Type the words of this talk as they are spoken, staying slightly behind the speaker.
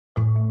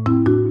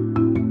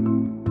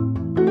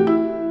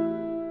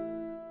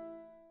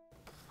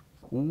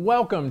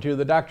welcome to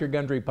the Dr.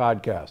 Gundry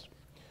podcast.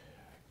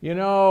 You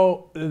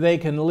know, they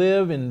can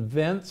live in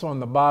vents on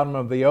the bottom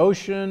of the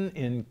ocean,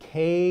 in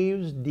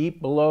caves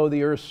deep below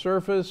the Earth's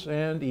surface,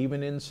 and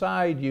even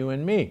inside you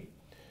and me.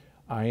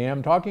 I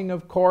am talking,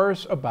 of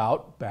course,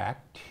 about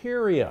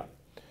bacteria.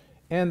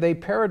 And they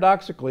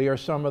paradoxically are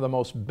some of the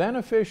most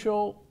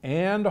beneficial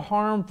and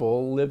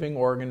harmful living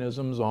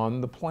organisms on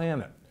the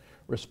planet,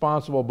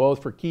 responsible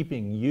both for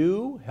keeping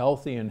you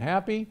healthy and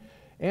happy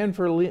and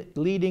for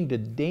leading to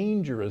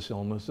dangerous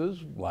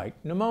illnesses like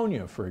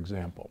pneumonia, for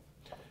example.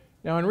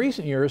 Now, in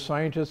recent years,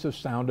 scientists have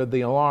sounded the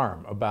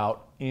alarm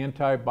about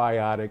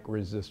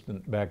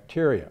antibiotic-resistant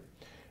bacteria.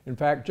 In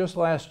fact, just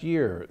last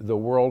year, the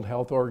World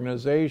Health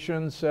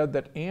Organization said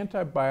that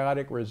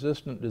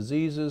antibiotic-resistant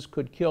diseases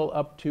could kill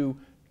up to,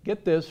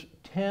 get this,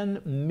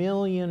 10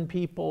 million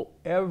people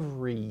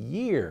every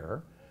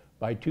year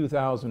by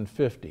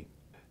 2050.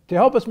 To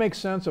help us make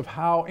sense of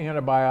how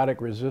antibiotic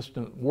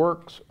resistance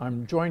works,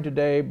 I'm joined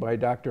today by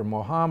Dr.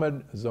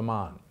 Mohammed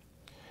Zaman.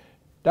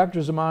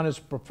 Dr. Zaman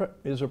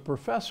is a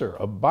professor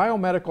of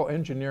biomedical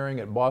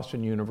engineering at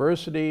Boston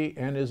University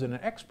and is an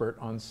expert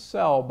on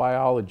cell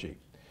biology.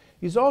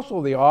 He's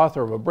also the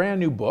author of a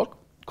brand new book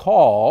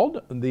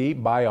called The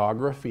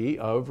Biography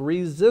of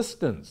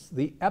Resistance,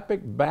 the epic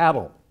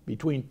battle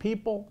between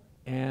people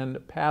and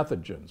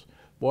pathogens.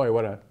 Boy,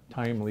 what a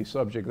timely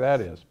subject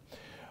that is.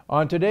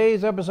 On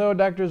today's episode,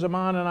 Dr.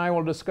 Zaman and I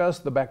will discuss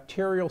the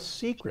bacterial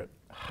secret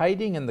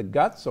hiding in the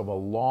guts of a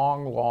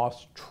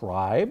long-lost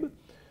tribe,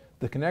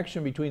 the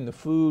connection between the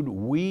food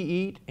we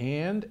eat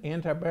and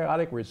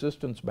antibiotic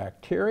resistance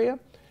bacteria,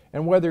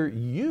 and whether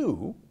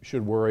you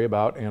should worry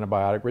about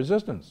antibiotic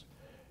resistance.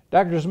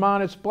 Dr.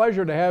 Zaman, it's a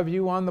pleasure to have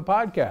you on the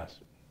podcast.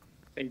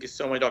 Thank you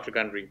so much, Dr.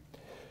 Gundry.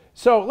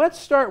 So let's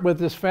start with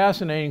this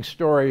fascinating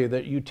story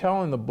that you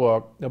tell in the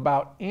book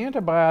about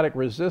antibiotic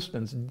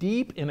resistance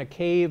deep in a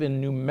cave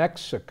in New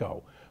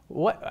Mexico.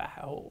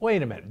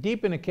 Wait a minute,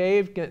 deep in a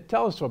cave?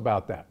 Tell us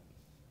about that.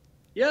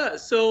 Yeah,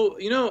 so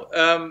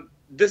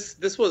this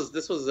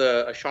was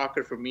a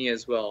shocker for me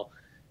as well.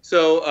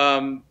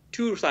 So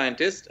two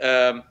scientists,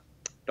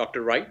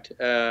 Dr. Wright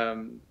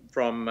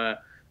from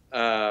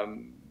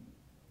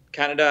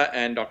Canada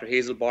and Dr.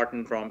 Hazel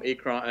Barton from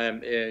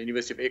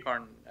University of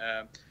Akron.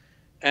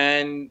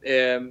 And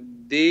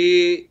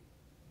they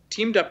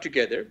teamed up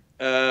together,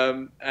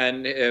 and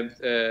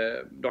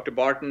Dr.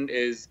 Barton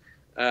is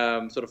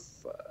sort of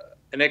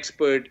an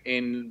expert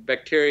in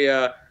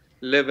bacteria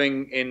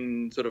living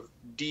in sort of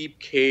deep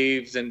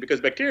caves, and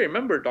because bacteria,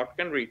 remember, Dr.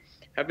 Gundry,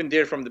 have been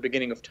there from the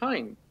beginning of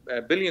time,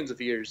 billions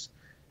of years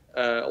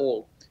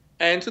old.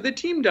 And so they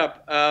teamed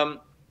up,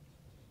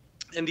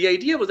 and the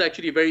idea was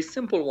actually a very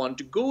simple one,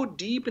 to go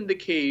deep in the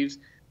caves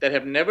that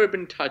have never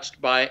been touched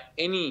by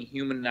any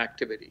human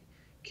activity.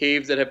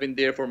 Caves that have been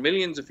there for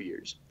millions of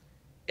years,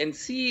 and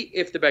see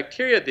if the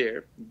bacteria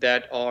there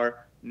that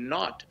are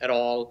not at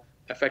all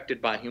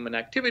affected by human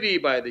activity,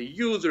 by the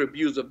use or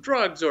abuse of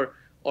drugs or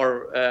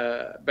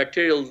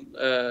bacterial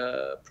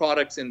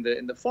products in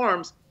the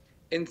farms,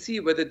 and see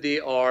whether they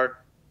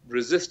are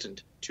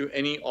resistant to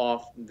any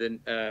of the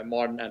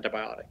modern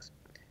antibiotics.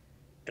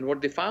 And what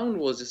they found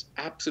was just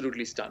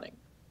absolutely stunning.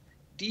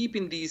 Deep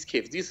in these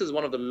caves, this is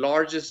one of the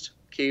largest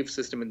cave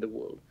systems in the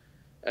world.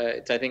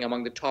 It's, I think,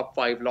 among the top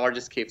 5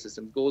 largest cave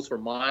systems. Goes for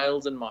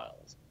miles and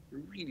miles,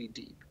 really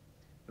deep.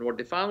 And what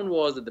they found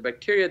was that the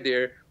bacteria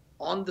there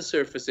on the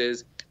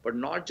surfaces were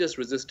not just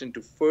resistant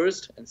to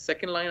first and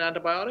second line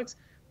antibiotics,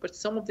 but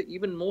some of the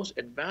even most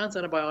advanced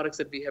antibiotics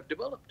that we have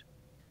developed.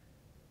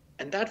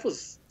 And that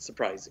was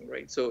surprising,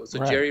 right? So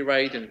right. Jerry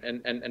Wright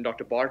and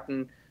Dr.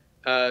 Barton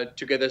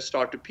together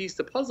start to piece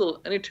the puzzle,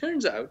 and it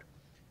turns out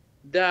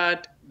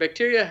that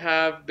bacteria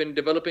have been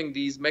developing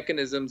these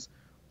mechanisms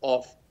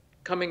of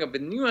coming up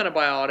with new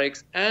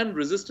antibiotics and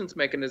resistance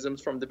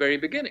mechanisms from the very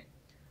beginning.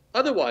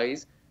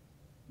 Otherwise,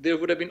 there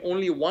would have been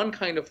only one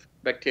kind of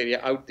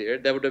bacteria out there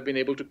that would have been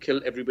able to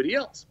kill everybody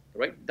else,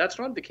 right? That's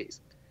not the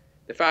case.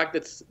 The fact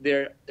that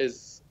there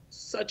is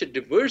such a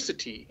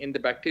diversity in the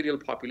bacterial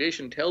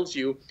population tells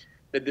you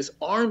that this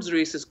arms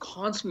race is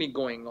constantly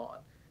going on.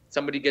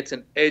 Somebody gets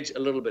an edge a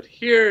little bit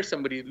here,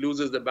 somebody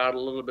loses the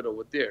battle a little bit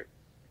over there.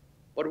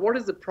 But what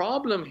is the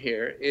problem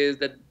here is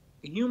that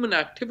human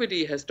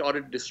activity has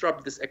started to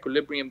disrupt this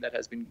equilibrium that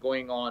has been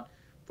going on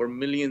for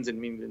millions and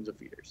millions of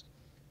years.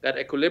 That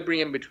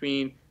equilibrium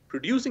between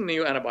producing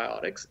new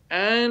antibiotics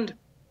and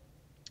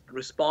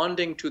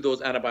responding to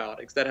those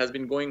antibiotics that has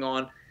been going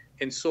on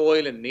in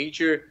soil and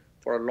nature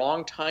for a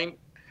long time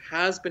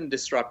has been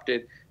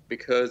disrupted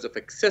because of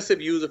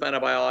excessive use of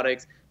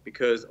antibiotics,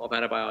 because of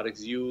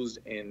antibiotics used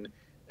in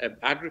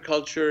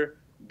agriculture,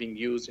 being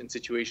used in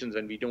situations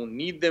when we don't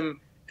need them.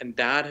 And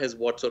that has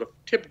what sort of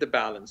tipped the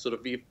balance. Sort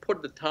of we've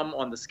put the thumb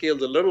on the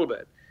scales a little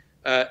bit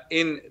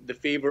in the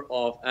favor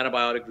of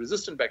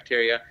antibiotic-resistant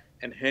bacteria,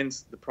 and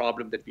hence the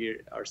problem that we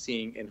are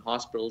seeing in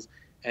hospitals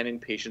and in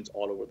patients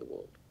all over the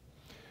world.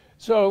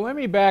 So let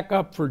me back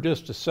up for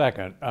just a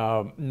second.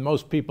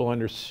 Most people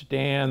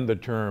understand the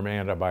term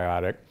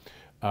antibiotic,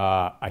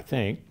 I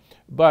think,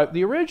 But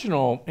the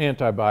original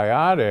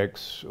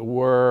antibiotics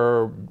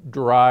were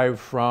derived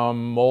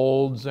from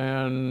molds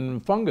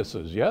and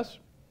funguses, yes?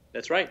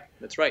 That's right.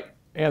 That's right.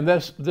 And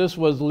this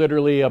was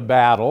literally a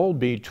battle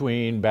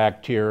between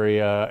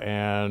bacteria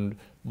and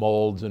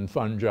molds and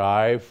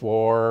fungi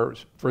for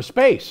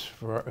space,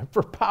 for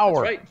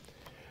power. That's right.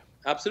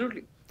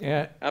 Absolutely.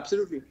 And,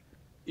 Absolutely.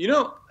 You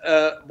know,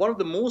 one of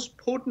the most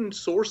potent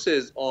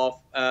sources of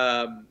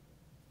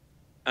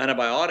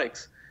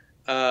antibiotics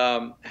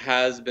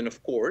has been,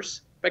 of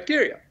course,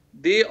 bacteria.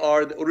 They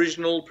are the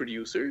original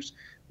producers.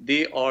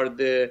 They are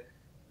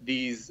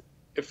these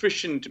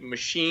efficient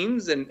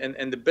machines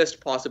and the best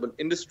possible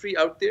industry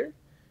out there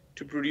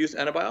to produce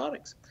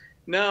antibiotics.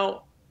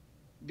 Now,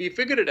 we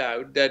figured it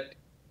out that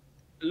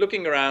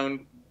looking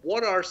around,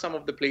 what are some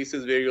of the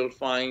places where you'll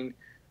find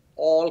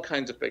all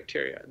kinds of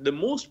bacteria? The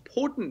most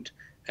potent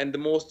and the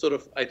most sort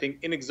of, I think,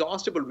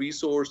 inexhaustible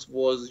resource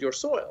was your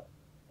soil,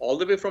 all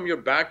the way from your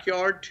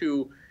backyard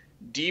to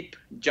deep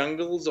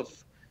jungles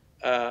of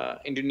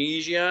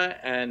Indonesia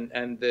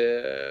and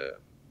the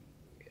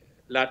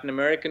Latin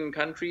American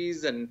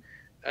countries and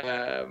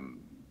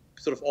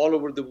sort of all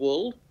over the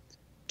world,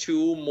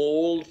 to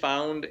mold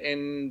found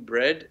in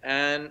bread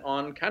and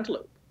on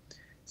cantaloupe.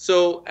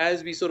 So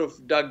as we sort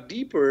of dug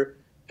deeper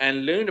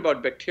and learned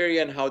about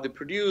bacteria and how they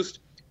produced,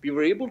 we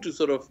were able to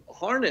sort of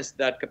harness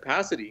that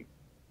capacity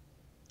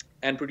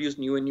and produce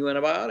new and new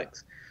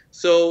antibiotics.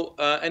 So,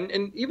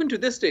 and even to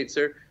this date,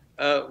 sir,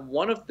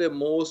 one of the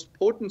most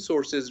potent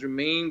sources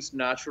remains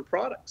natural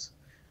products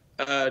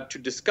to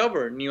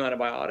discover new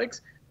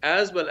antibiotics,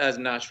 as well as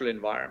natural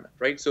environment,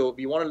 right? So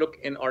we want to look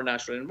in our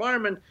natural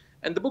environment,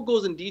 and the book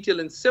goes in detail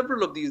in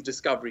several of these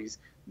discoveries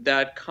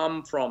that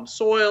come from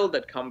soil,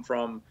 that come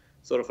from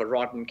sort of a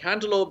rotten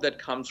cantaloupe, that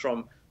comes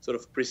from sort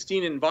of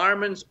pristine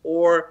environments,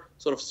 or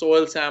sort of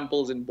soil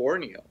samples in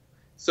Borneo.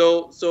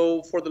 So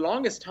for the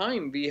longest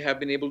time, we have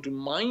been able to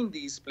mine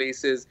these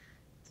places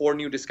for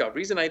new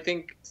discoveries. And I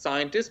think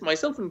scientists,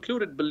 myself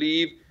included,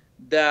 believe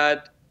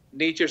that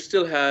nature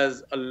still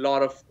has a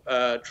lot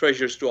of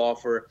treasures to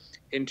offer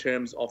in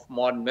terms of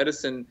modern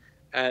medicine.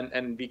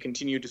 And we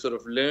continue to sort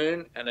of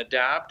learn and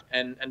adapt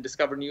and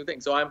discover new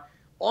things. So I'm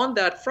on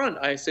that front,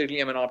 I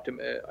certainly am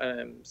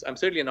I'm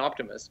certainly an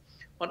optimist.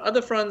 On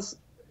other fronts,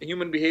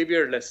 human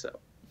behavior, less so.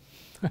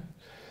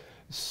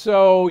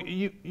 So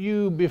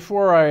you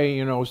before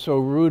I so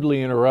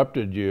rudely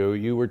interrupted you,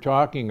 you were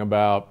talking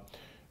about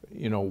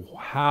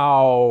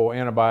how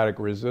antibiotic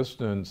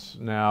resistance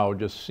now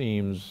just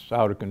seems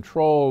out of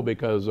control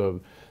because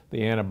of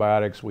the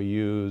antibiotics we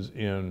use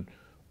in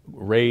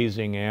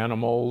raising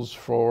animals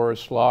for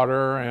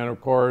slaughter, and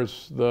of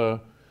course the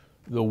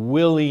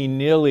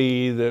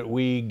willy-nilly that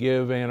we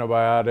give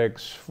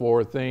antibiotics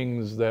for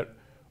things that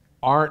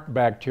aren't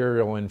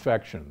bacterial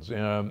infections.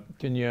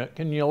 Can you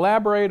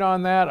elaborate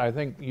on that? I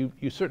think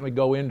you certainly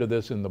go into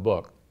this in the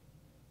book.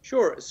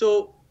 Sure.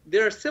 So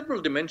there are several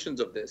dimensions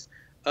of this.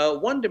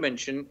 One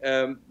dimension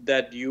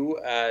that you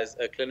as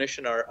a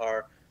clinician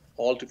are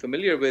all too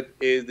familiar with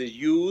is the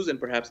use and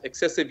perhaps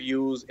excessive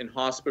use in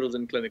hospitals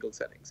and clinical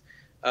settings.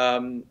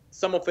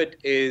 Some of it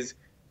is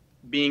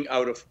being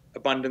out of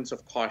abundance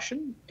of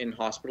caution in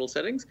hospital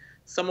settings.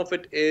 Some of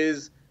it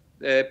is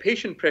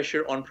patient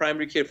pressure on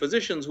primary care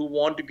physicians who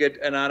want to get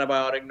an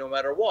antibiotic no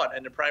matter what,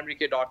 and the primary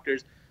care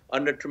doctors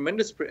under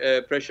tremendous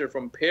pressure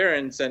from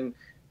parents and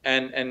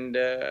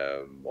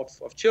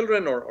of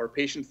children or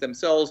patients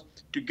themselves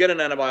to get an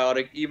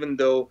antibiotic even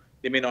though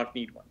they may not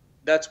need one.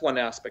 That's one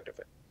aspect of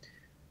it.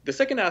 The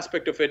second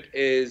aspect of it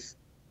is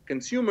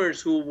consumers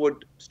who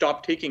would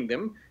stop taking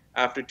them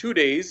after 2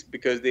 days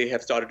because they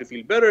have started to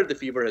feel better, the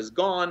fever has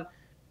gone,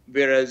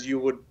 whereas you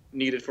would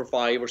need it for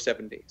 5 or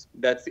 7 days.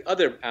 That's the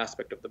other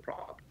aspect of the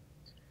problem.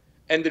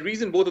 And the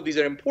reason both of these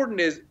are important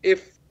is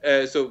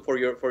so for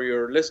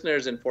your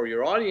listeners and for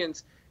your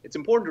audience, it's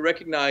important to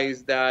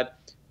recognize that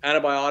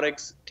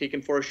antibiotics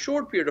taken for a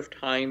short period of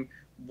time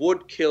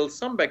would kill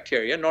some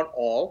bacteria, not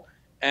all,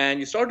 and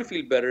you start to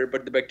feel better,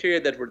 but the bacteria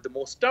that were the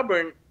most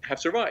stubborn have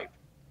survived.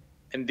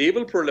 And they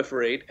will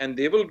proliferate and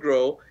they will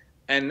grow,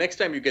 and next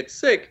time you get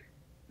sick,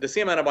 the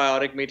same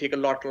antibiotic may take a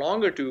lot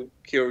longer to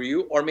cure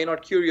you or may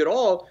not cure you at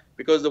all,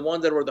 because the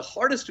ones that were the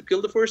hardest to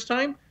kill the first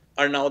time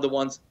are now the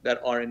ones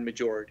that are in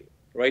majority,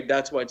 right?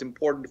 That's why it's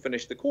important to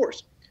finish the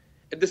course.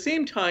 At the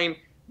same time,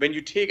 when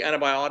you take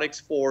antibiotics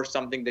for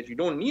something that you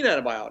don't need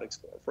antibiotics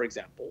for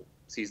example,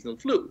 seasonal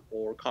flu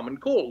or common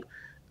cold,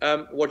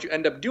 what you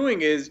end up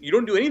doing is you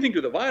don't do anything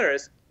to the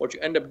virus. What you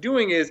end up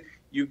doing is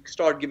you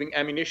start giving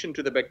ammunition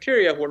to the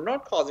bacteria who are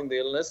not causing the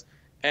illness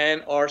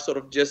and are sort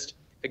of just,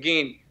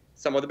 again,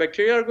 some of the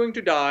bacteria are going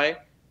to die,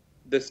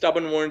 the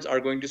stubborn ones are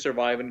going to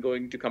survive and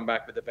going to come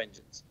back with a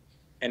vengeance.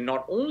 And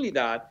not only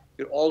that,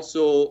 you're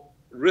also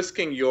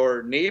risking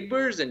your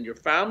neighbors and your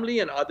family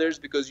and others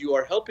because you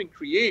are helping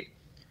create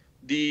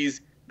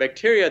these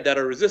bacteria that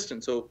are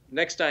resistant. So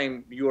next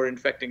time you are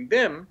infecting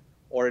them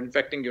or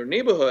infecting your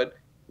neighborhood,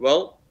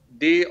 well,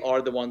 they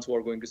are the ones who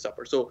are going to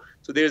suffer. So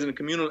there's a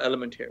communal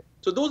element here.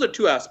 So those are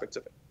two aspects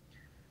of it.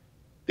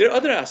 There are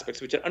other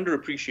aspects which are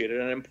underappreciated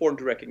and important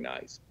to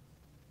recognize.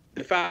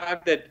 the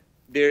fact that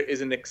there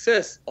is an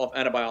excess of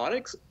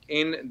antibiotics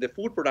in the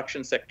food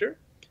production sector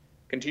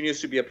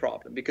continues to be a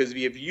problem, because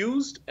we have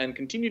used and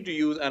continue to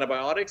use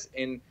antibiotics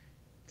in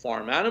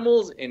farm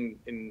animals,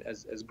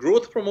 as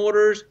growth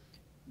promoters,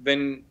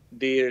 when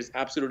there's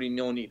absolutely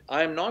no need.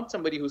 I am not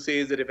somebody who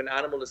says that if an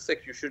animal is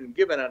sick, you shouldn't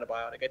give an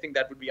antibiotic. I think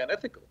that would be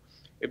unethical.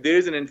 If there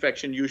is an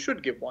infection, you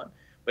should give one.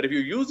 But if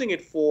you're using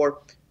it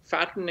for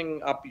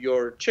fattening up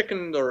your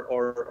chicken,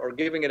 or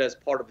giving it as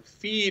part of the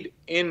feed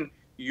in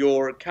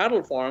your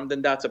cattle farm,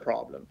 then that's a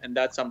problem. And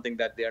that's something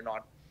that they're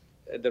not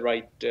the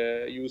right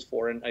use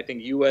for. And I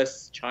think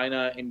US,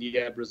 China,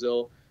 India,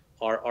 Brazil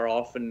are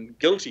often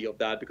guilty of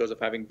that because of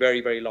having very,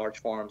 very large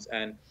farms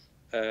and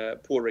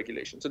poor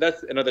regulation. So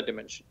that's another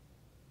dimension.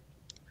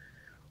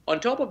 On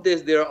top of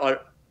this, there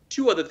are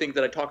two other things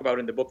that I talk about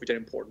in the book which are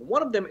important.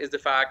 One of them is the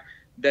fact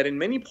that in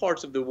many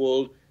parts of the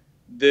world,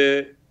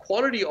 the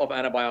quality of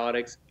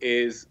antibiotics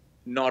is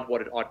not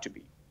what it ought to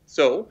be.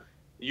 So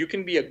you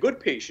can be a good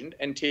patient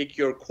and take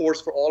your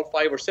course for all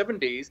 5 or 7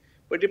 days,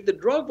 but if the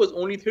drug was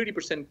only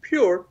 30%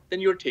 pure,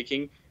 then you're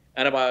taking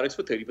antibiotics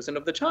for 30%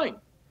 of the time.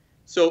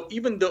 So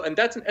even though, and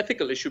that's an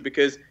ethical issue,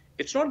 because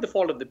it's not the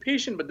fault of the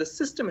patient, but the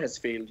system has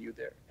failed you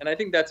there. And I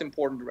think that's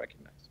important to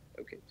recognize.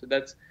 Okay, so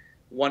that's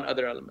one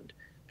other element.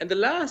 And the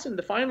last and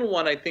the final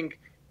one, I think,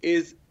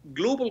 is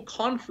global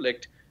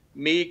conflict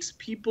makes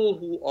people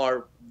who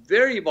are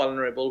very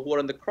vulnerable, who are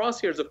in the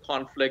crosshairs of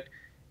conflict,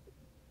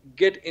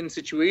 get in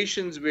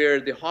situations where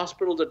the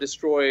hospitals are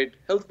destroyed,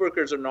 health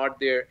workers are not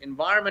there,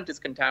 environment is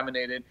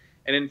contaminated,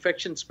 and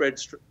infection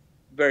spreads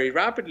very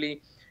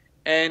rapidly.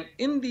 And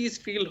in these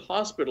field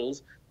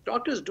hospitals,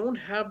 doctors don't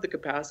have the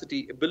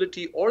capacity,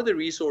 ability, or the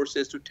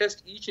resources to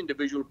test each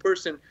individual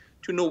person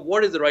to know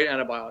what is the right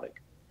antibiotic.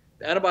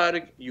 The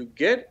antibiotic you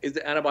get is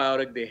the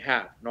antibiotic they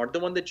have, not the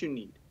one that you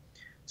need.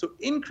 So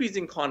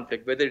increasing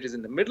conflict, whether it is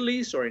in the Middle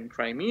East or in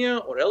Crimea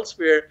or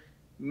elsewhere,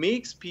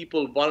 makes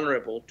people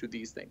vulnerable to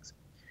these things.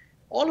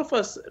 All of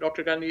us,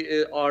 Dr.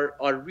 Gandhi,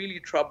 are really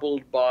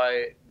troubled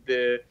by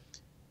the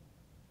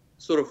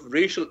sort of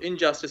racial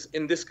injustice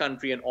in this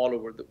country and all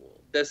over the world.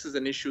 This is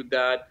an issue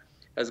that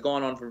has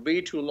gone on for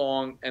way too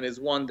long and is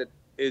one that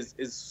is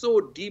so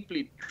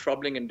deeply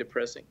troubling and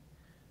depressing.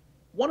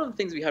 One of the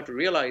things we have to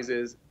realize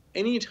is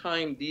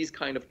anytime these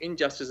kind of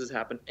injustices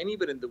happen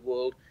anywhere in the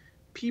world,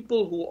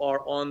 people who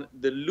are on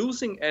the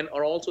losing end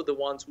are also the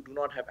ones who do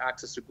not have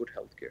access to good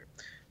health care.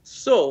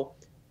 So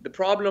the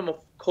problem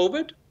of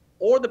COVID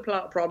or the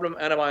problem of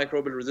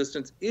antimicrobial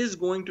resistance is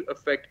going to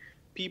affect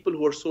people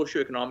who are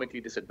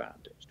socioeconomically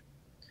disadvantaged.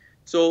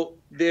 So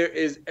there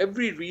is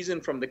every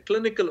reason from the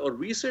clinical or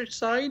research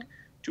side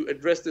to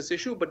address this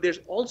issue, but there's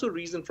also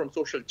reason from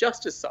social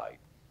justice side,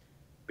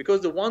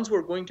 because the ones who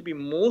are going to be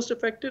most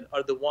affected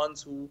are the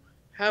ones who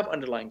have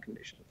underlying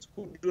conditions,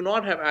 who do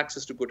not have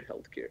access to good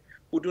health care,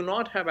 who do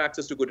not have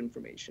access to good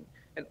information.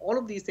 And all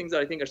of these things,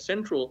 I think, are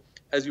central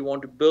as we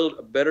want to build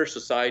a better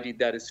society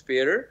that is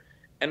fairer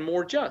and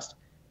more just.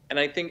 And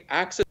I think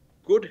access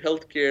to good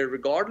health care,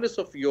 regardless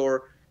of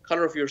your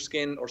color of your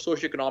skin or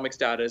socioeconomic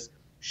status,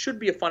 should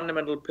be a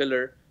fundamental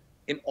pillar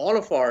in all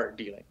of our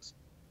dealings.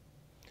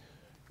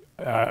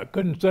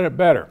 Couldn't have said it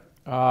better.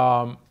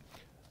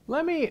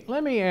 Let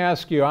me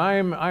ask you.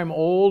 I'm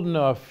old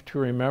enough to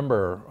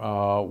remember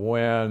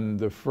when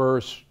the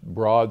first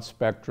broad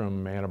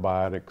spectrum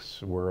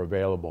antibiotics were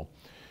available,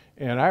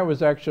 and I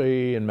was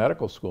actually in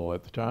medical school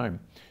at the time,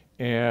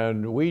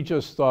 and we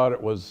just thought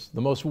it was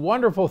the most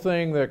wonderful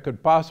thing that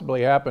could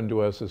possibly happen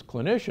to us as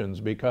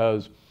clinicians,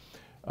 because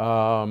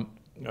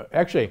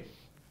actually,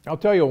 I'll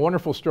tell you a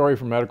wonderful story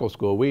from medical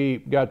school. We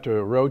got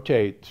to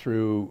rotate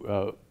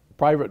through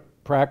private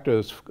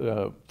practice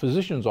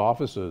physicians'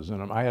 offices,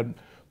 and I had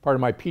part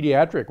of my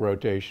pediatric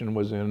rotation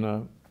was in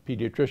a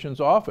pediatrician's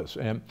office,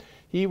 and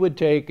he would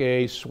take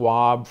a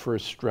swab for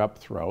strep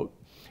throat,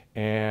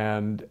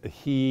 and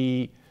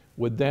he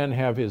would then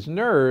have his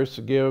nurse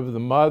give the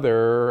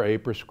mother a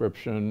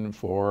prescription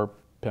for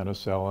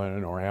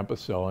penicillin or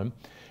ampicillin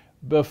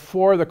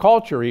before the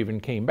culture even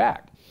came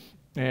back.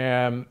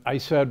 And I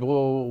said,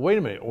 well, wait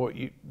a minute, well,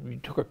 you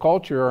took a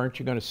culture, aren't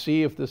you going to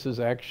see if this is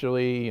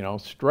actually,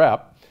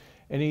 strep?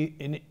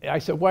 And I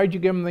said, why'd you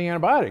give him the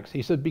antibiotics?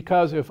 He said,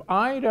 because if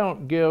I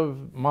don't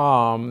give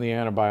mom the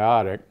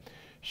antibiotic,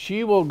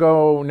 she will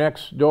go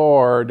next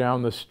door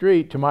down the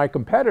street to my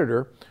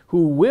competitor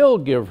who will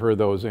give her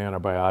those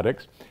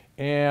antibiotics.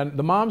 And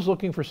the mom's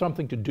looking for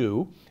something to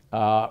do,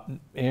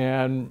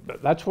 and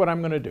that's what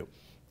I'm going to do.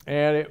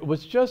 And it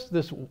was just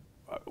this,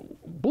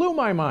 blew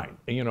my mind,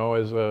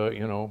 as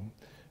a,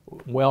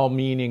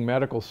 well-meaning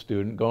medical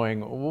student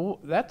going, well,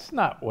 that's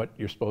not what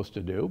you're supposed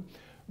to do.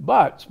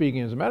 But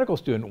speaking as a medical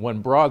student, when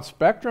broad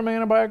spectrum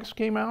antibiotics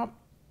came out,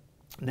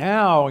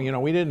 now,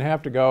 we didn't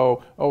have to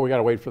go, oh, we got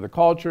to wait for the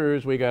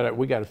cultures, we got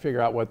to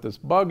figure out what this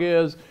bug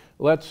is.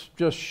 Let's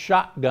just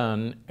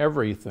shotgun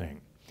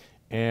everything.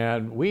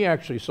 And we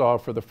actually saw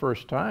for the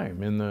first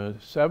time in the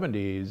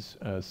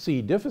 70s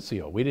C.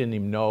 difficile. We didn't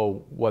even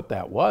know what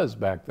that was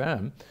back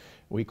then.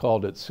 We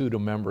called it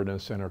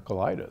pseudomembranous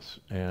enterocolitis.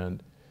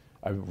 And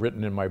I've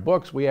written in my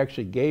books, we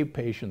actually gave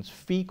patients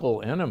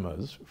fecal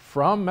enemas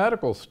from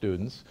medical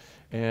students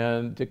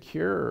and to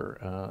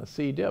cure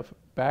C. diff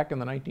back in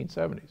the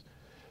 1970s.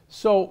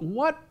 So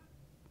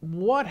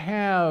what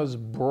has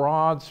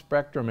broad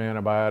spectrum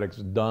antibiotics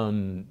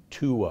done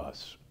to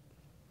us?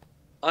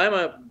 I'm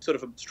a sort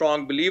of a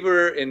strong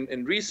believer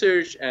in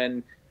research,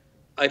 and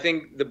I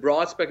think the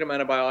broad spectrum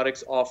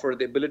antibiotics offer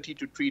the ability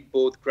to treat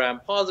both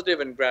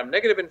gram-positive and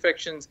gram-negative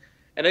infections.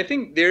 And I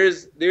think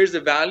there's a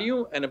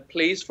value and a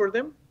place for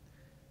them.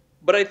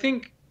 But I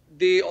think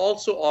they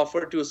also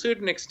offer, to a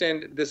certain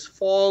extent, this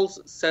false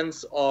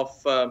sense of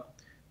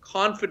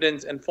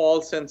confidence and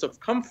false sense of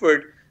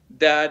comfort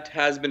that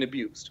has been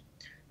abused,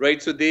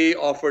 right? So they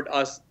offered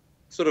us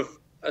sort of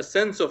a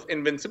sense of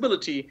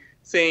invincibility,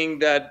 saying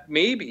that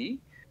maybe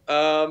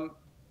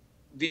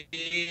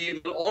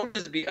we will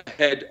always be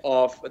ahead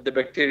of the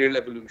bacterial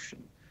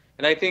evolution.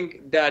 And I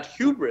think that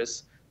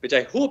hubris, which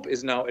I hope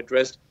is now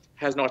addressed,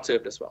 has not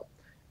served us well.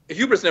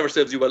 Hubris never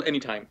serves you well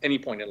anytime, any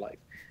point in life.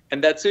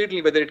 And that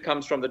certainly, whether it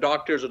comes from the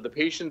doctors or the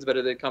patients, whether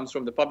it comes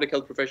from the public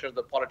health professionals,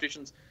 the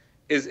politicians,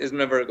 is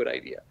never a good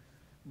idea.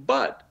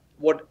 But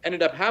what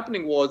ended up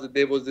happening was that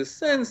there was this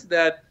sense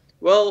that,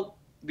 well,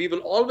 we will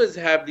always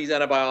have these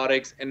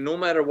antibiotics, and no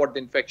matter what the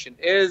infection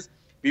is,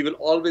 we will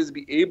always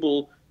be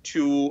able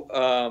to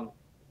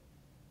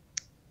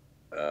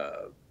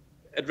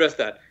address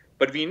that.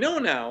 But we know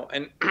now,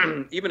 and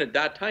even at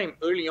that time,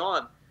 early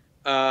on,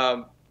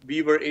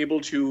 we were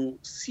able to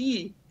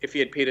see, if we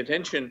had paid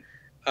attention,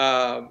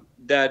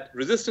 that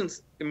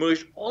resistance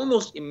emerged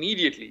almost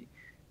immediately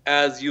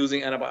as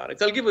using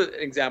antibiotics. I'll give an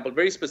example,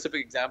 very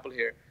specific example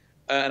here,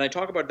 and I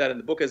talk about that in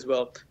the book as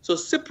well. So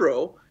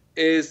Cipro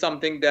is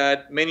something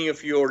that many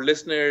of your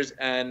listeners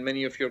and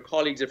many of your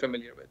colleagues are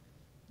familiar with.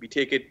 We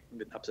take it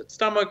with upset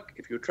stomach.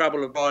 If you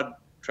travel abroad,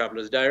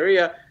 traveler's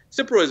diarrhea.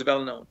 Cipro is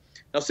well known.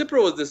 Now,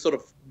 Cipro was this sort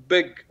of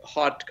big,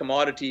 hot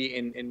commodity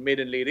in mid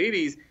and late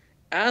 80s.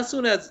 As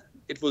soon as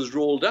it was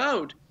rolled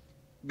out,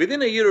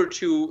 within a year or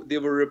two, there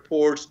were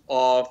reports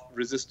of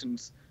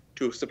resistance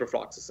to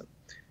ciprofloxacin,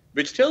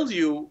 which tells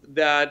you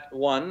that,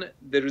 one,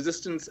 the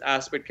resistance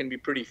aspect can be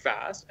pretty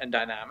fast and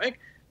dynamic,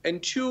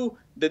 and two,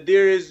 that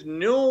there is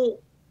no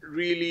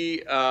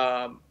really,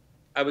 I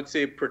would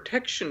say,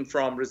 protection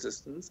from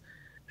resistance.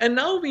 And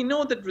now we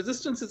know that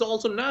resistance is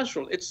also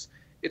natural.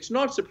 It's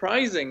not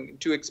surprising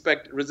to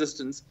expect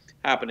resistance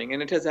happening,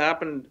 and it has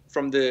happened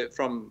from the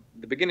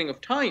beginning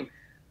of time.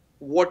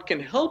 What can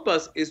help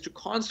us is to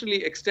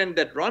constantly extend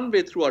that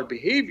runway through our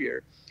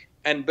behavior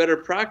and better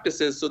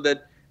practices so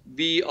that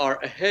we are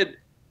ahead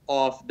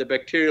of the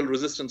bacterial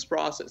resistance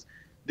process.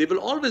 There will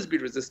always be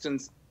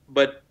resistance,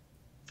 but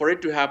for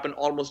it to happen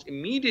almost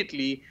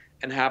immediately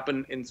and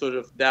happen in sort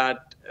of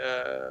that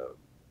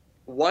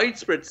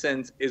widespread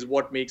sense is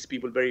what makes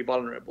people very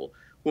vulnerable,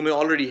 who may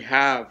already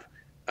have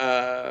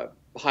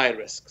high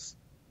risks.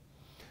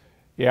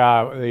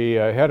 Yeah, the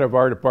head of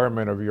our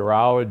department of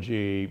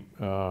urology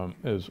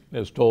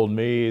has told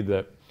me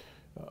that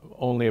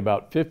only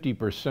about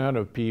 50%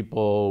 of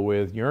people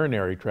with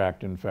urinary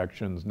tract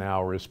infections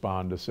now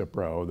respond to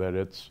Cipro. That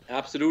it's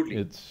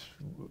absolutely.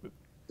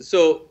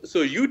 So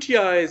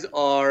UTIs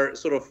are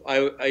sort of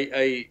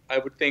I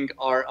would think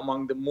are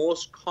among the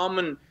most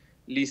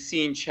commonly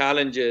seen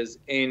challenges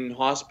in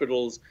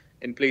hospitals,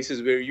 in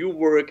places where you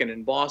work, and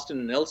in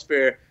Boston and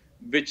elsewhere,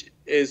 which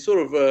is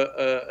sort of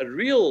a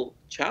real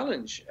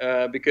challenge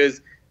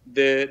because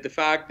the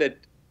fact that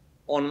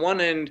on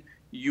one end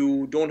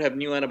you don't have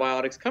new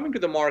antibiotics coming to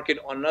the market,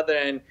 on another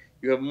end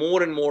you have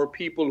more and more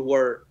people who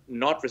are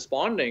not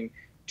responding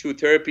to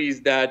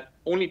therapies that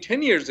only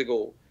 10 years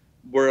ago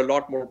were a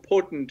lot more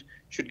potent,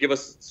 should give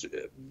us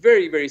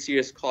very, very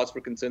serious cause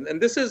for concern.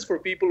 And this is for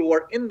people who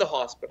are in the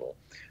hospital.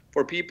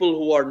 For people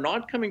who are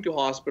not coming to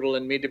hospital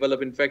and may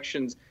develop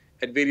infections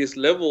at various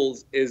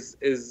levels is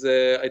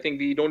I think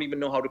we don't even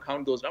know how to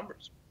count those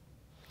numbers.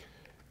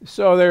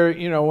 So there,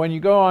 when you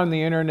go on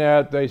the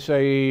internet, they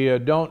say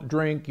don't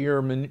drink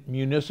your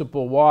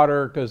municipal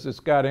water because it's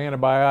got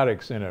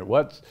antibiotics in it.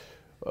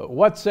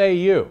 What say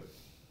you?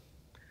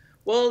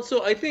 Well,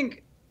 so I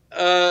think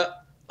I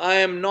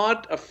am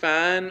not a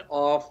fan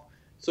of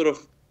sort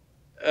of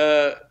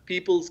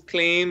people's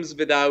claims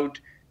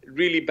without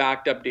really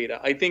backed up data.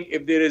 I think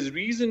if there is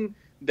reason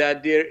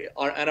that there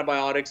are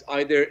antibiotics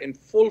either in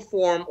full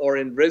form or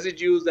in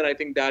residues, then I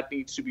think that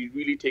needs to be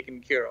really taken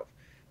care of.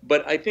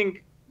 But I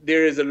think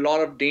there is a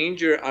lot of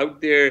danger out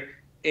there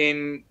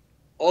in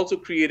also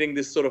creating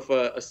this sort of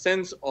a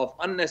sense of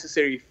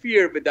unnecessary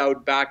fear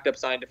without backed up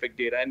scientific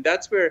data. And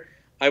that's where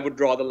I would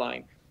draw the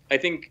line. I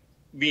think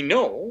we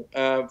know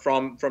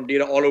from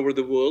data all over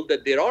the world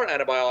that there are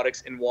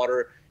antibiotics in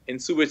water, in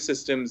sewage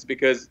systems,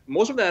 because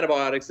most of the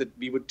antibiotics that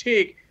we would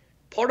take,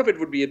 part of it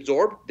would be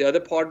absorbed, the other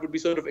part would be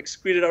sort of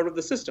excreted out of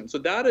the system. So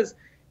that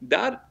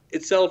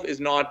itself is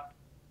not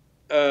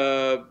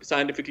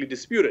scientifically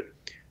disputed.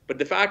 But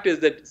the fact is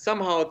that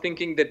somehow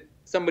thinking that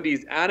somebody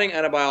is adding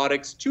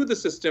antibiotics to the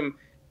system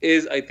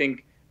is, I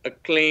think, a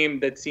claim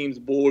that seems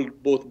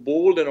both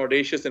bold and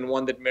audacious, and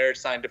one that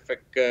merits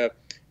scientific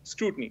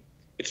scrutiny.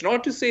 It's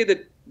not to say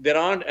that there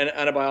aren't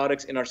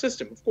antibiotics in our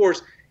system. Of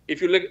course,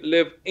 if you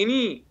live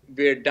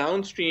anywhere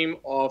downstream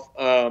of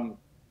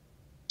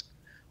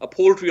a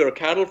poultry or a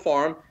cattle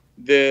farm,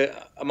 the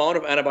amount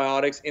of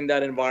antibiotics in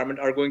that environment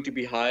are going to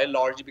be high,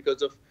 largely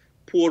because of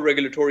poor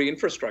regulatory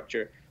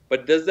infrastructure.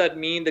 But does that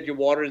mean that your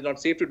water is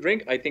not safe to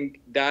drink? I think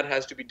that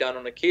has to be done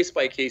on a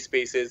case-by-case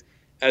basis,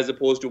 as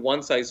opposed to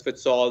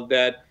one-size-fits-all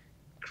that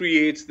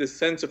creates this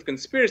sense of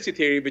conspiracy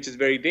theory, which is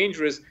very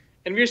dangerous.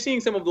 And we're seeing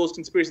some of those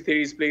conspiracy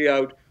theories play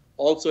out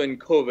also in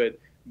COVID,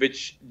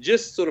 which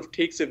just sort of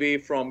takes away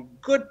from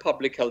good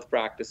public health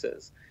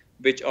practices,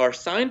 which are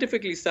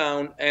scientifically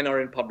sound and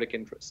are in public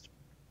interest.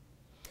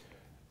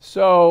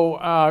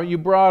 So you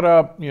brought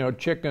up,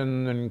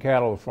 chicken and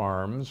cattle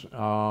farms.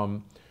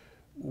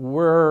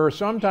 We're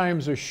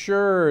sometimes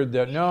assured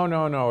that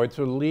no, it's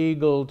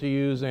illegal to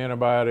use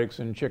antibiotics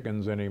in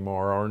chickens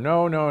anymore, or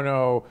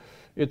no,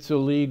 it's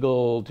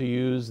illegal to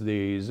use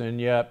these,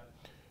 and yet,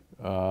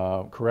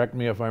 correct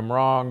me if I'm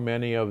wrong,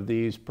 many of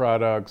these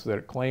products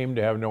that claim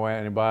to have no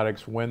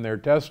antibiotics, when they're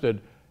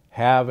tested,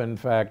 have in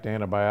fact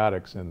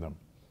antibiotics in them.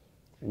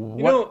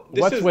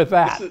 What's with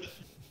that?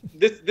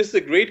 This is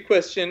a great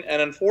question,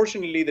 and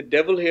unfortunately the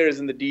devil here is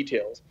in the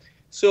details.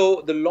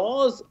 So the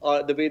laws,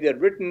 the way they're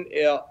written,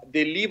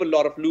 they leave a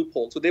lot of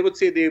loopholes. So they would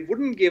say they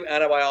wouldn't give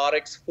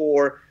antibiotics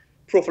for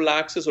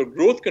prophylaxis or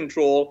growth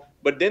control,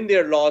 but then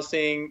there are laws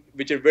saying,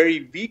 which are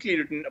very weakly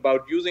written,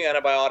 about using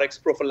antibiotics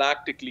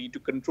prophylactically to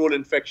control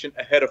infection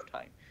ahead of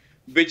time,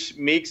 which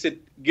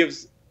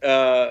gives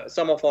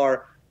some of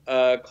our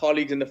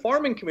colleagues in the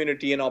farming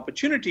community an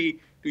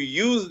opportunity to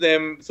use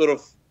them sort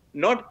of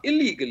not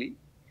illegally,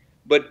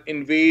 but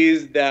in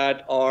ways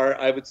that are,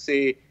 I would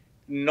say,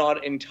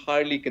 not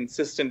entirely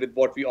consistent with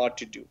what we ought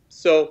to do.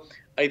 So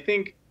I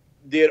think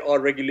there are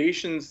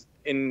regulations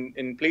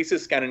in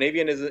places,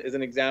 Scandinavian is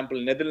an example,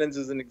 Netherlands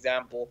is an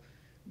example,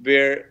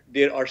 where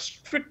there are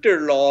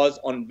stricter laws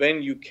on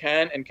when you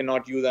can and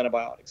cannot use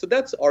antibiotics. So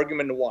that's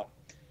argument one.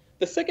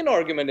 The second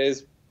argument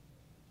is,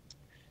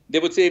 they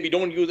would say we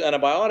don't use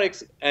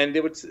antibiotics, and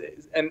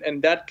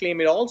and that claim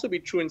may also be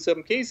true in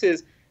some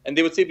cases, and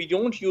they would say we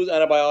don't use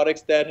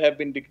antibiotics that have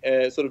been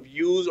sort of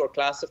used or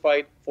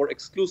classified for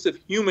exclusive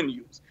human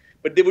use.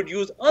 But they would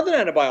use other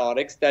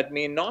antibiotics that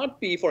may not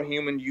be for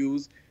human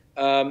use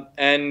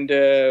and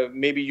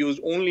may be used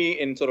only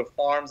in sort of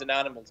farms and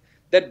animals.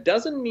 That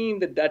doesn't mean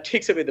that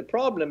takes away the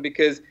problem,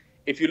 because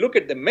if you look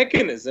at the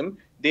mechanism,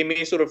 they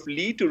may sort of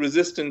lead to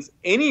resistance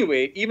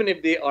anyway, even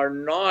if they are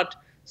not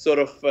sort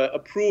of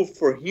approved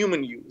for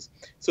human use.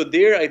 So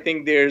there, I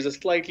think there's a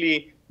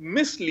slightly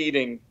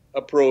misleading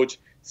approach,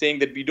 saying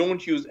that we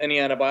don't use any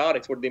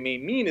antibiotics. What they may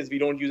mean is we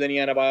don't use any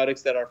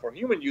antibiotics that are for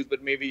human use,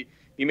 but maybe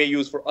we may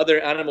use for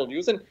other animal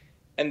use,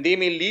 and they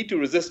may lead to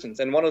resistance.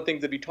 And one of the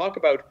things that we talk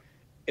about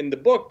in the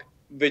book,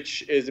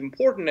 which is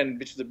important and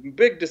which is a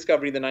big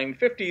discovery in the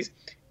 1950s,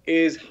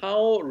 is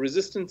how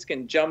resistance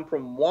can jump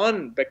from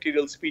one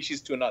bacterial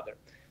species to another,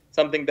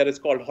 something that is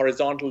called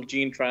horizontal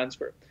gene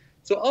transfer.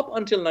 So up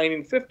until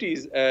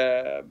 1950s,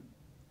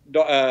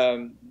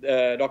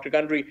 Dr.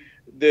 Gundry,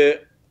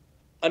 the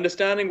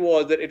understanding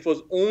was that it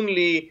was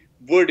only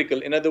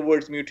vertical, in other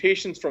words,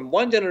 mutations from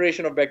one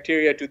generation of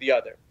bacteria to the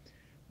other.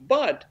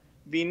 But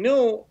we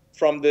know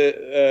from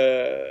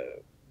the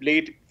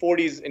late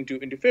 40s into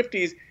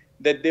 50s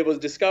that there was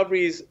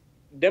discoveries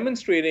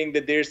demonstrating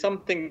that there's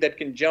something that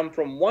can jump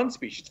from one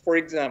species, for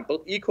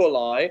example, E.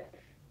 coli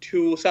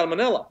to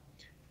Salmonella,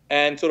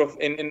 and sort of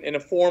in a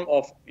form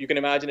of, you can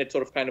imagine it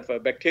sort of kind of a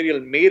bacterial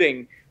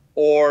mating,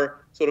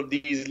 or sort of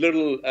these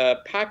little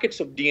packets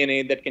of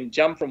DNA that can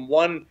jump from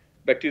one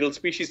bacterial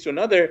species to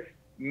another,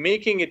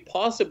 making it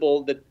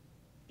possible that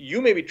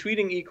you may be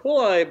treating E.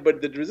 coli,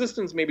 but the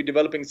resistance may be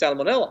developing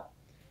Salmonella.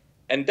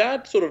 And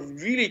that sort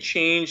of really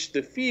changed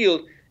the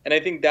field, and I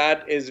think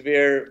that is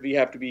where we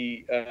have to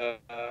be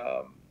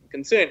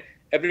concerned.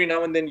 Every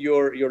now and then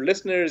your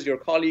listeners, your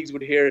colleagues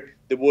would hear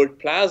the word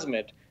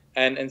plasmid,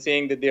 and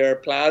saying that there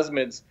are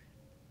plasmids.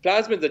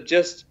 Plasmids are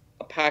just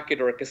a packet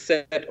or a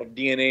cassette of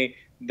DNA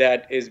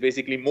that is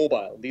basically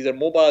mobile. These are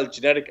mobile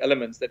genetic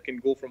elements that can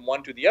go from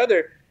one to the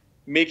other,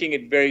 making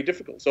it very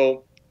difficult.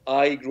 So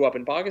I grew up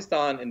in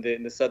Pakistan,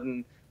 in the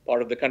southern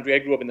part of the country. I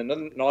grew up in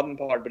the northern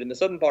part, but in the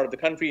southern part of the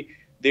country,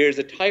 there's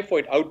a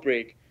typhoid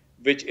outbreak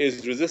which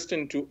is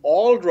resistant to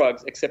all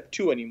drugs except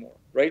two anymore,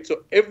 right?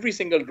 So every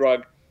single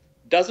drug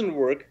doesn't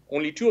work.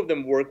 Only two of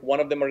them work. One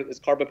of them is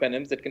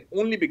carbapenems that can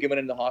only be given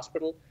in the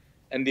hospital,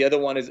 and the other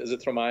one is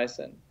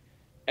azithromycin.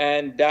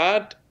 And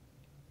that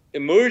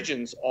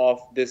emergence of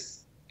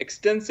this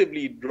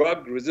extensively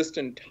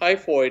drug-resistant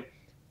typhoid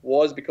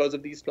was because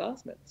of these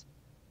plasmids.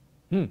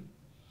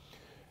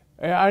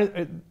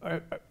 I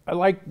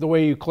like the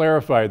way you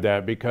clarified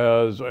that,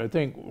 because I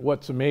think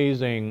what's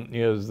amazing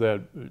is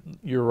that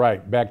you're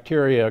right.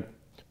 Bacteria,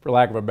 for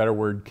lack of a better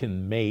word,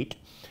 can mate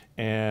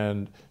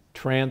and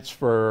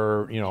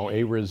transfer,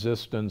 a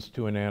resistance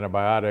to an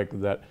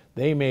antibiotic that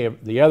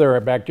the other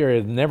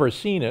bacteria has never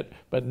seen it,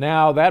 but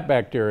now that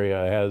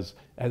bacteria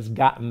has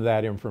gotten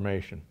that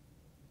information.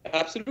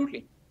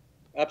 Absolutely.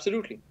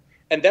 Absolutely.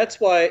 And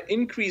that's why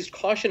increased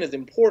caution is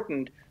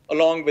important,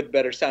 along with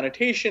better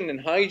sanitation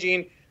and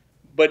hygiene.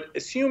 But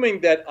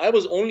assuming that I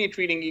was only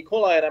treating E.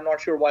 coli and I'm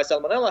not sure why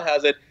Salmonella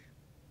has it,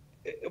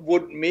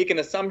 would make an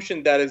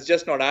assumption that is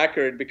just not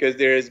accurate, because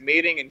there is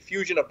mating and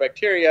fusion of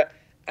bacteria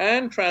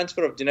and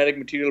transfer of genetic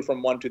material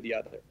from one to the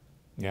other.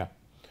 Yeah.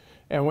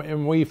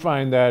 And we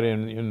find that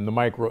in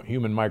the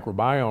human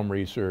microbiome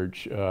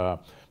research.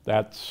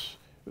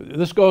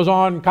 This goes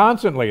on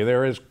constantly.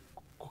 There is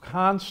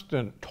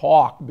constant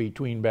talk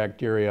between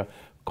bacteria,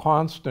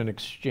 constant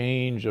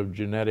exchange of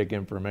genetic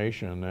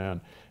information,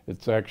 and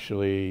it's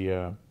actually,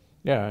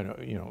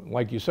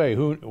 like you say,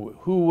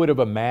 who would have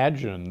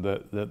imagined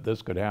that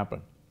this could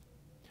happen?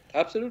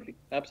 Absolutely,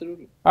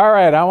 absolutely. All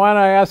right, I want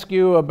to ask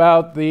you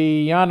about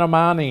the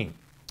Yanomami.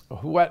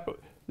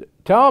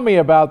 Tell me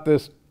about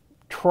this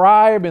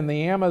tribe in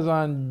the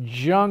Amazon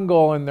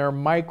jungle and their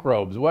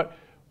microbes.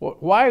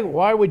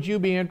 Why would you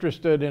be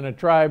interested in a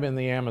tribe in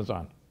the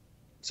Amazon?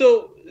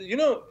 So,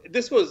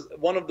 this was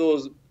one of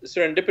those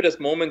serendipitous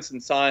moments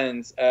in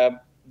science.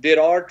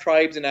 There are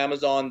tribes in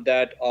Amazon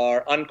that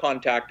are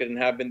uncontacted and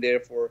have been there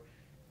for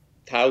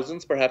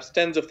thousands, perhaps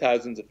tens of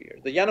thousands of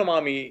years. The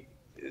Yanomami,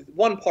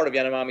 one part of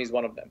Yanomami is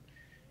one of them.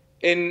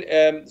 In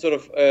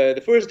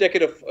the first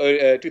decade of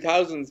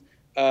 2000s,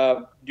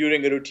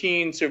 during a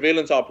routine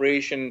surveillance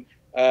operation,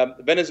 the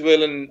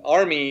Venezuelan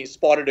army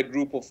spotted a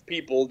group of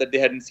people that they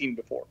hadn't seen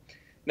before.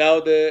 Now,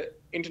 the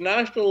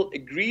international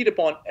agreed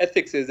upon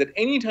ethics is that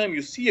anytime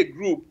you see a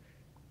group,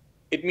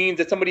 it means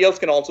that somebody else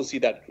can also see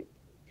that group.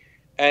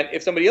 And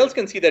if somebody else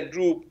can see that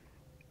group,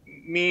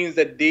 means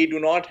that they do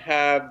not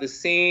have the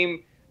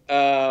same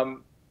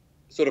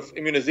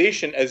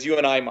immunization as you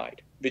and I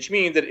might, which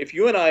means that if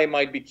you and I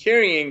might be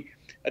carrying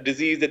a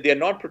disease that they are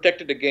not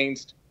protected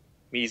against,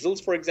 measles,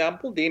 for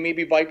example, they may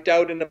be wiped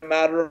out in a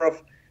matter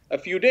of a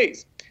few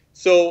days.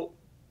 So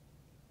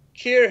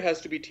care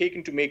has to be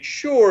taken to make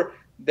sure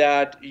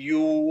that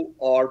you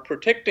are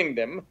protecting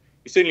them.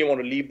 You certainly want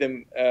to leave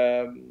them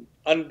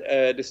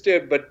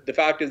undisturbed, but the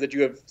fact is that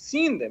you have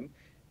seen them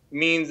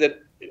means that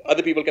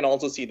other people can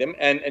also see them,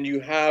 and you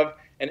have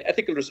an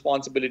ethical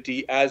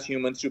responsibility as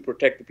humans to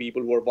protect the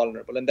people who are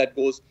vulnerable, and that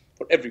goes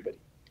for everybody.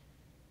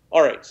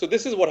 All right, so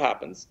this is what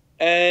happens.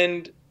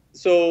 And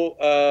so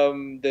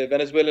the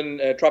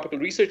Venezuelan Tropical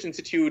Research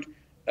Institute,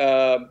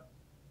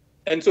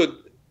 and so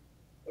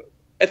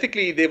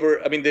ethically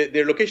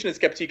their location is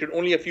kept secret,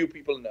 only a few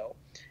people know.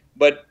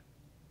 But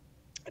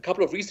a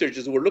couple of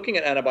researchers who were looking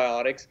at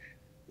antibiotics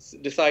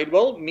decide,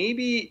 well,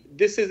 maybe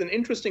this is an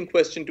interesting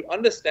question to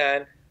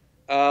understand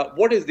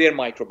what is their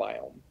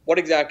microbiome. What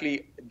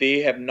exactly, they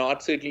have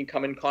not certainly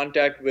come in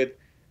contact with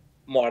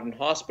modern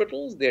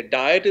hospitals. Their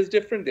diet is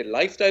different, their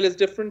lifestyle is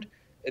different,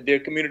 their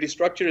community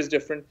structure is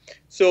different.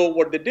 So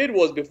what they did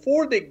was,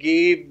 before they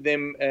gave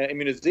them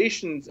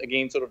immunizations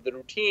against sort of the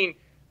routine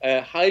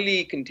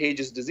highly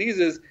contagious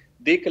diseases,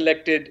 they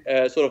collected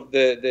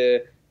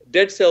the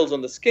dead cells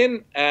on the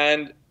skin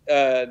and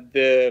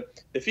the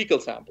fecal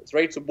samples,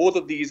 right? So both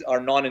of these are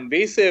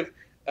non-invasive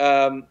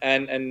and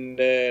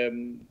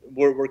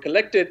were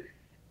collected.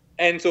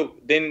 And so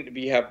then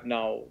we have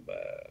now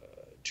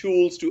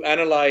tools to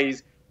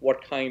analyze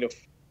what kind of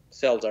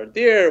cells are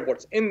there,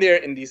 what's in there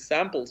in these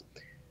samples.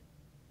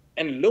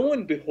 And lo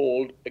and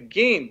behold,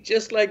 again,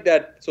 just like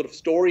that sort of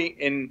story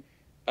in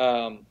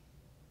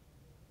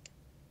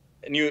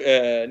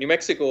New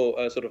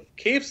Mexico sort of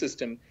cave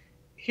system,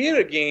 here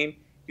again,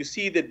 you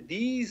see that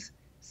these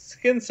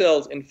skin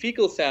cells in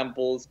fecal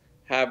samples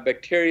have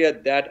bacteria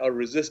that are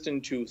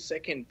resistant to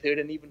second, third,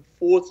 and even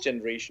fourth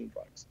generation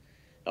drugs.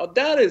 Now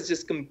that is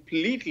just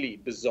completely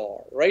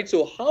bizarre, right?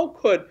 So how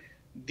could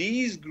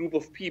these group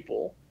of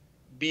people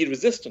be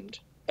resistant?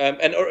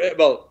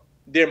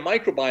 Their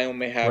microbiome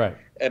may have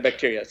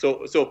bacteria.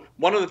 So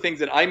one of the things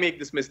that I make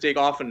this mistake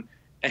often,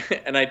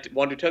 and I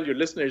want to tell your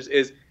listeners,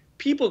 is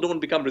people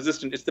don't become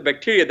resistant. It's the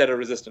bacteria that are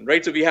resistant,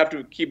 right? So we have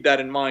to keep that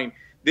in mind.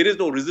 There is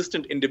no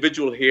resistant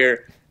individual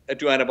here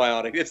to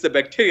antibiotics. It's the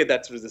bacteria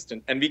that's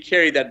resistant, and we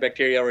carry that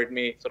bacteria, or it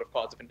may sort of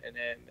cause an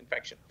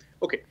infection.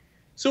 Okay,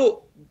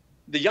 so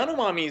the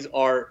Yanomamis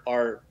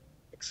are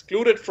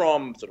excluded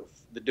from sort of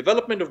the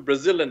development of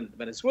Brazil and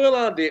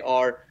Venezuela. They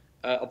are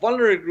a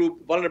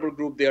vulnerable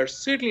group. They are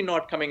certainly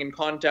not coming in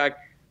contact.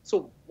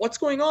 So what's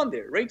going on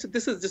there, right? So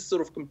this is just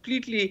sort of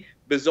completely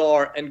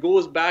bizarre and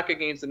goes back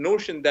against the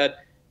notion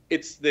that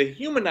it's the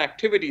human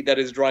activity that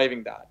is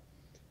driving that.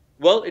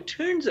 Well, it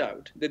turns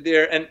out that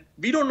and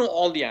we don't know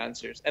all the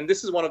answers. And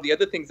this is one of the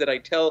other things that I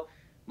tell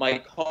my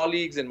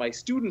colleagues and my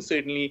students,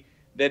 certainly,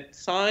 that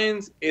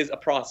science is a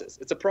process.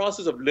 It's a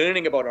process of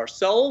learning about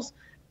ourselves.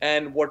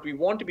 And what we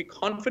want to be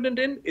confident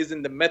in is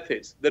in the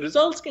methods. The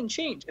results can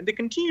change, and they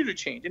continue to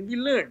change, and we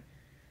learn.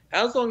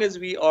 As long as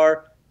we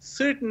are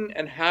certain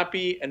and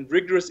happy and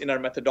rigorous in our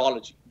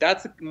methodology,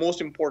 that's the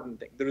most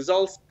important thing. The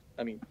results,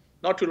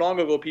 not too long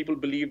ago, people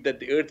believed that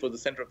the Earth was the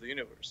center of the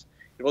universe.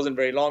 It wasn't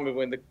very long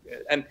ago,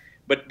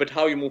 but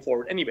how you move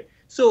forward. Anyway,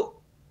 so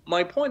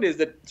my point is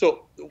that,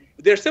 so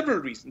there are several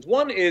reasons.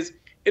 One is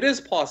it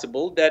is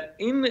possible that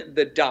in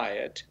the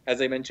diet,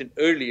 as I mentioned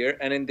earlier,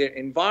 and in their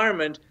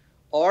environment,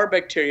 are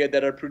bacteria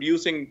that are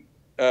producing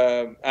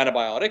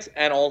antibiotics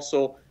and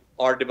also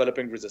are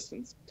developing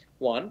resistance.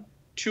 One.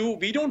 Two,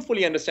 we don't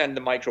fully understand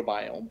the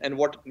microbiome, and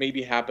what may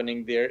be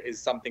happening there is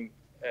something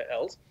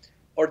else.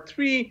 Or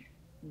three,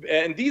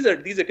 and these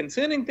are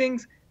concerning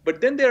things, but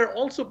then there are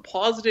also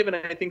positive and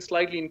I think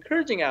slightly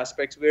encouraging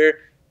aspects where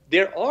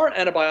there are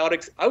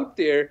antibiotics out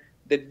there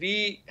that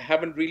we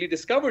haven't really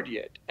discovered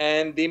yet,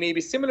 and they may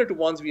be similar to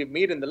ones we have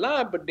made in the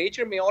lab, but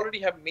nature may already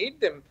have made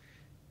them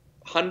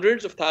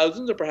hundreds of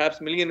thousands or perhaps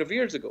millions of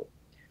years ago.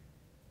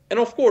 And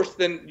of course,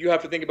 then you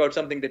have to think about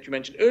something that you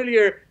mentioned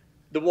earlier.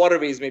 The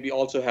waterways maybe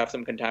also have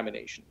some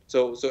contamination.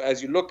 So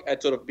as you look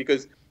at sort of,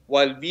 because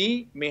while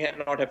we may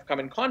not have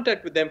come in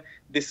contact with them,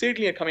 they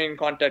certainly are coming in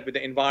contact with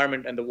the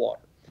environment and the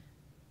water.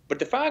 But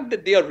the fact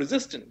that they are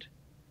resistant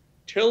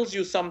tells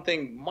you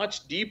something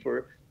much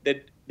deeper,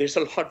 that there's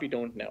a lot we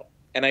don't know.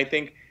 And I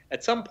think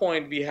at some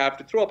point we have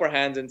to throw up our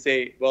hands and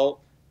say,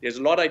 well, there's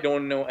a lot I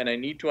don't know, and I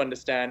need to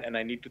understand, and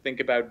I need to think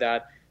about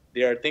that.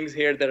 There are things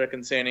here that are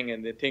concerning,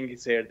 and there are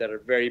things here that are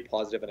very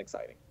positive and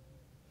exciting.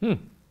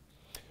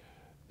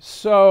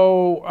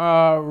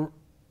 So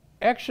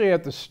actually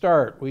at the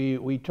start,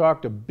 we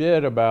talked a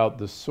bit about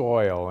the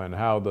soil and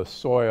how the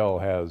soil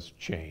has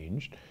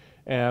changed.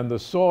 And the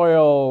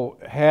soil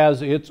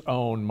has its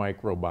own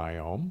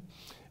microbiome.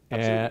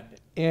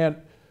 And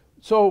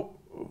so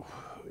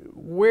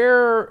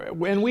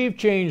when we've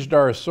changed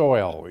our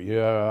soil,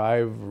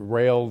 I've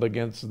railed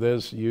against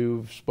this,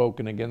 you've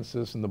spoken against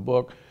this in the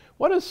book.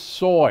 What does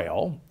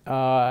soil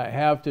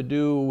have to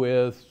do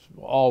with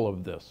all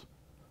of this?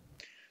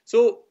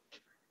 So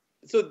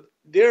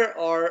there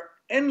are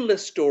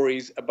endless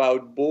stories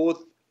about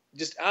both,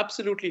 just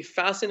absolutely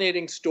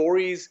fascinating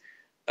stories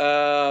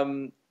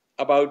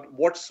about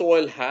what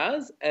soil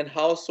has and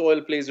how soil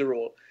plays a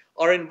role.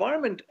 Our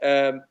environment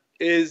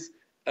is,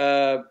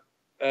 Dr.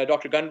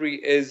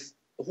 Gundry, is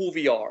who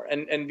we are.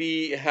 And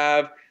we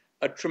have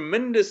a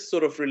tremendous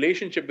sort of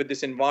relationship with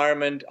this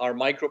environment, our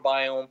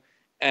microbiome,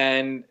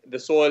 and the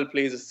soil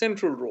plays a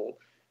central role.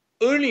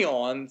 Early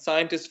on,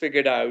 scientists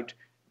figured out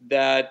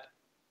that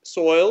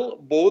soil,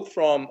 both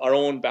from our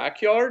own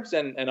backyards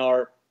and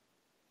our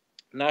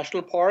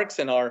national parks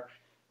and our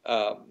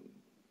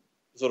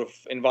sort of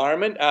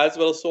environment, as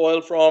well as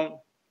soil from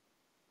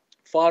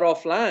far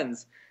off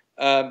lands,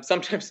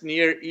 sometimes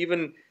near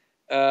even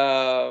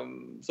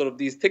sort of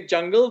these thick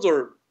jungles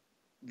or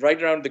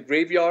right around the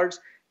graveyards,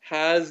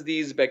 has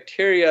these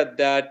bacteria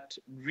that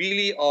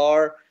really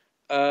are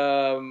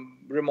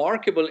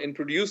remarkable in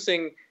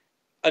producing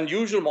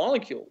unusual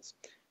molecules.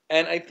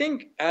 And I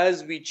think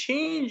as we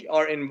change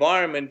our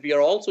environment, we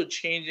are also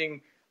changing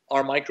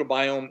our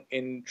microbiome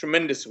in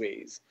tremendous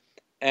ways.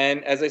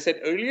 And as I said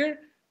earlier,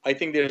 I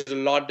think there's a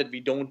lot that we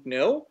don't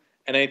know.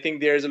 And I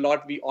think there's a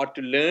lot we ought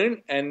to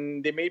learn.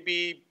 And there may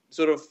be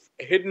sort of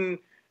hidden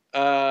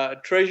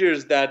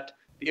treasures that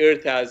the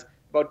earth has.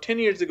 About 10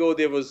 years ago,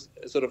 there was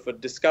sort of a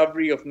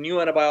discovery of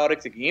new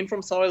antibiotics, again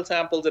from soil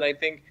samples. And I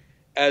think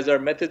as our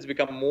methods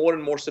become more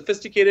and more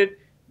sophisticated,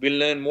 we'll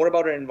learn more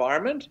about our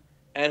environment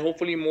and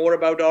hopefully more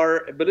about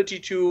our ability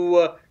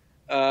to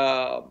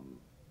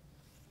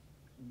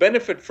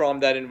benefit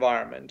from that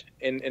environment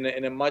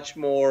in a much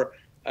more,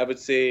 I would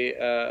say,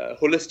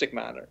 holistic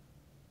manner.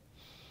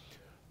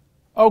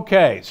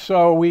 Okay,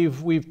 so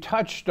we've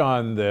touched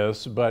on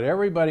this, but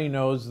everybody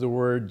knows the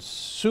word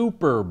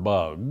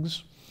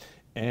superbugs.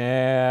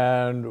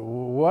 And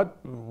what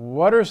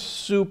are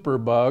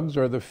superbugs?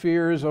 Are the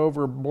fears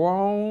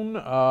overblown?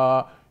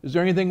 Is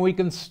there anything we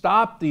can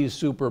stop these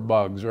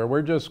superbugs, or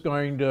we're just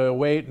going to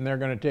wait and they're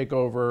going to take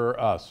over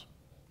us?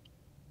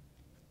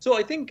 So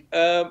I think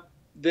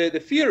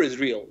the fear is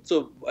real.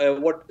 So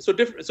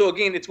so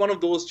again, it's one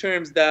of those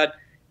terms that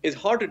is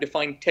hard to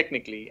define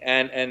technically,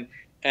 and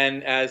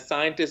as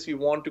scientists we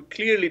want to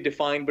clearly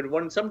define. But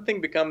when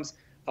something becomes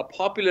a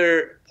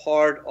popular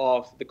part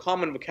of the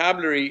common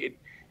vocabulary,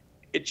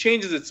 it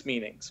changes its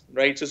meanings,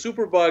 right? So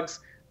superbugs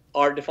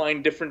are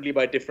defined differently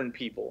by different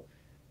people.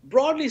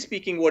 Broadly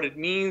speaking, what it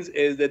means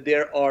is that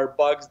there are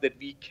bugs that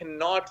we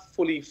cannot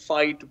fully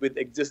fight with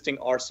existing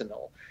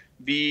arsenal.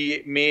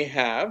 We may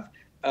have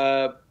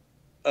a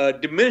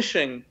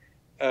diminishing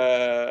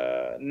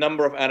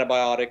number of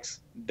antibiotics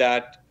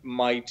that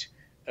might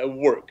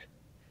work.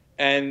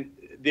 And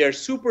they are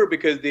super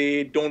because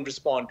they don't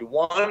respond to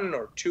one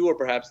or two or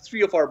perhaps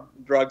three of our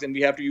drugs, and we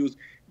have to use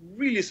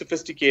really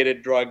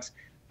sophisticated drugs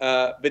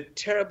with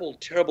terrible,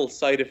 terrible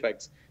side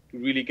effects to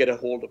really get a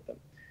hold of them.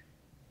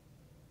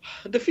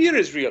 The fear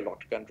is real,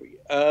 Dr. Gundry.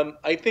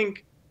 I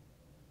think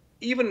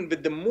even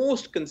with the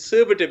most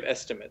conservative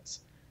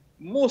estimates,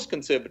 most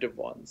conservative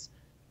ones,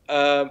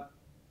 the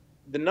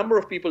number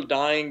of people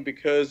dying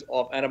because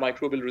of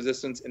antimicrobial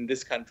resistance in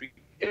this country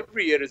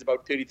every year is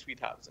about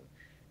 33,000.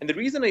 And the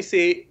reason I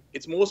say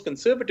it's most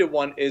conservative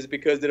one is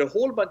because there are a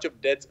whole bunch of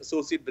deaths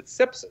associated with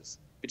sepsis,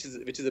 which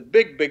is a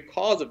big, big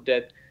cause of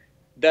death,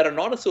 that are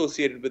not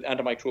associated with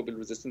antimicrobial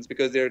resistance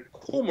because there are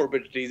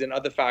comorbidities and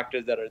other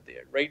factors that are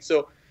there, right?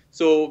 So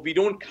So we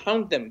don't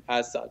count them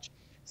as such.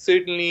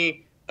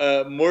 Certainly,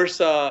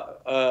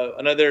 MRSA,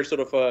 another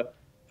sort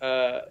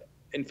of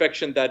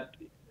infection that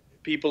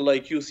people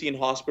like you see in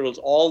hospitals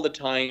all the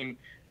time,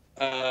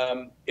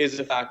 is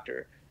a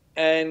factor.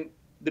 And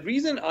the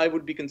reason I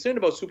would be concerned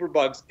about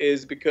superbugs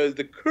is because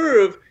the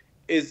curve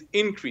is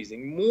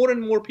increasing. More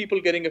and more people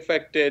getting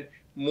affected,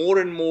 more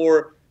and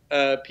more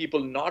people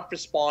not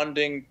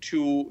responding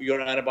to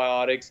your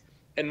antibiotics,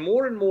 and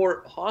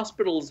more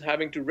hospitals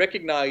having to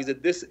recognize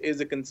that this is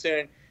a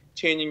concern,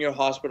 changing your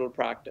hospital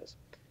practice.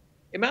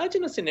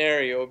 Imagine a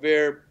scenario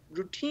where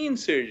routine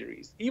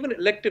surgeries, even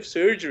elective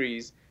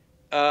surgeries,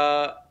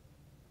 uh,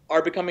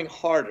 are becoming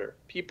harder.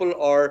 People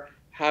are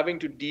having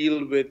to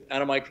deal with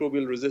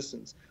antimicrobial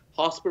resistance.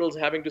 Hospitals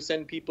having to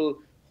send people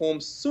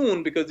home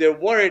soon because they're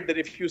worried that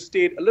if you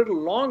stayed a little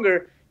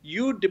longer,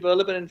 you'd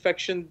develop an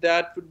infection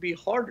that would be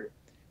harder.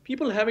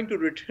 People having to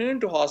return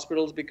to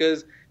hospitals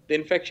because the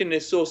infection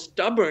is so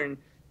stubborn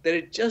that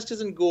it just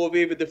doesn't go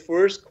away with the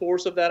first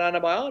course of that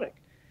antibiotic.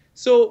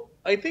 So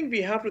I think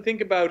we have to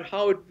think about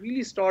how it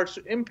really starts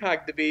to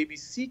impact the way we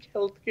seek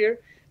healthcare.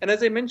 And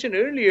as I mentioned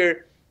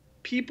earlier,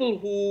 people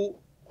who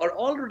are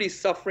already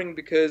suffering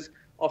because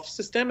of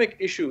systemic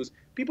issues,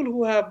 people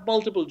who have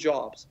multiple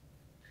jobs,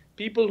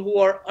 people who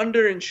are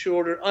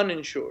underinsured or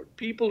uninsured,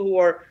 people who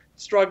are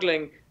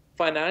struggling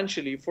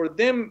financially, for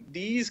them,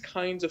 these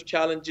kinds of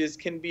challenges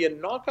can be a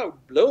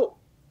knockout blow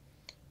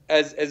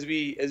as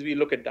we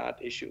look at that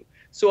issue.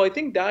 So I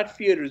think that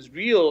fear is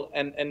real,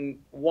 and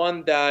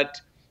one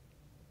that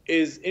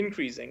is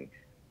increasing.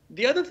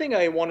 The other thing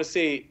I want to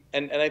say,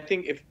 and I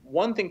think if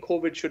one thing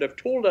COVID should have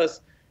told us,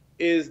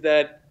 is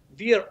that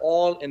we are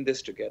all in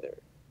this together.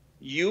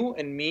 You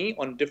and me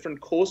on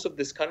different coasts of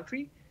this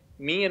country,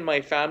 me and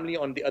my family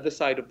on the other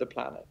side of the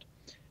planet.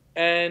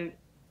 And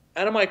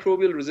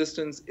antimicrobial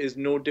resistance is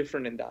no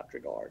different in that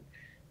regard.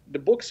 The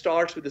book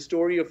starts with the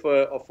story of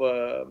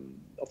a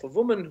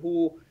woman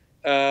who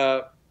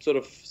sort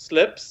of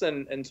slips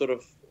and sort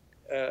of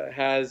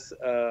has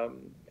a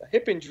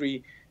hip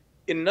injury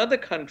in another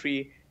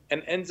country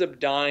and ends up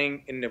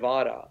dying in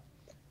Nevada.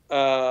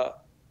 Uh,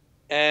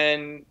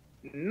 and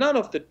none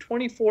of the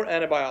 24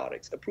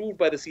 antibiotics approved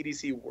by the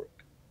CDC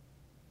work,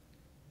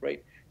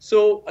 right?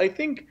 So I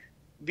think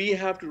we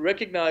have to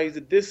recognize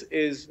that this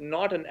is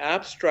not an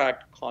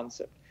abstract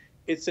concept.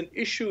 It's an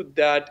issue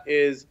that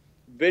is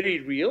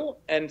very real,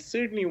 and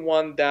certainly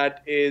one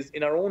that is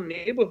in our own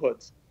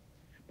neighborhoods.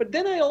 But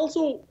then I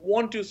also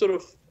want to sort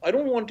of, I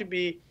don't want to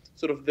be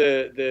sort of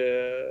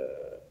the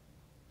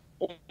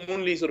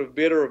only sort of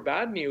bearer of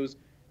bad news.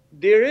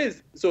 There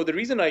is, so the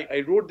reason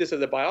I wrote this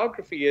as a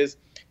biography is,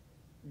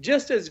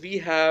 just as we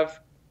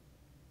have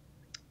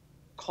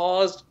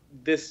caused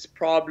this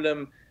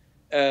problem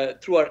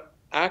through our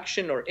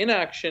action or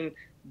inaction,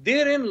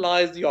 therein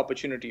lies the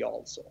opportunity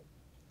also.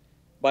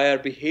 By our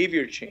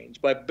behavior change,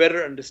 by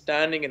better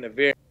understanding and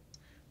awareness,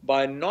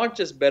 by not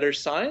just better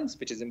science,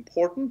 which is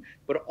important,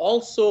 but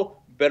also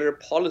better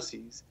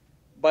policies,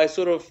 by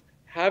sort of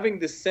having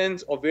the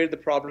sense of where the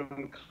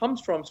problem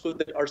comes from so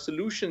that our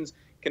solutions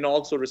can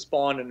also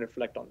respond and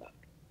reflect on that.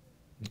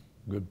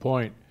 Good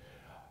point.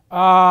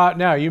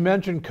 Now, you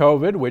mentioned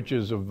COVID, which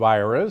is a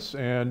virus,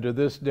 and to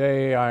this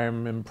day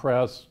I'm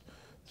impressed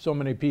so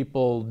many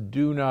people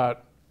do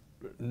not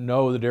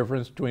know the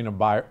difference between a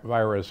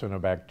virus and a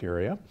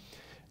bacteria.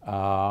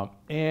 I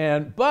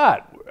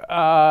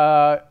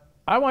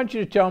want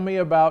you to tell me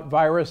about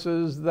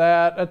viruses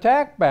that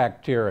attack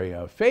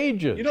bacteria,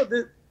 phages. You know,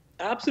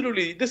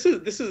 absolutely. This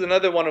is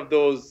another one of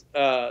those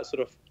sort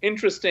of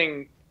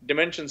interesting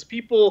dimensions.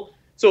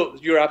 So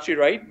you're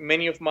absolutely right.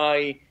 Many of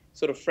my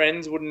sort of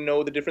friends wouldn't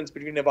know the difference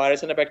between a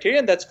virus and a bacteria,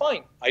 and that's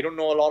fine. I don't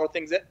know a lot of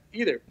things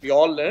either. We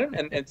all learn,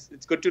 and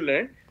it's good to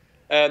learn.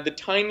 The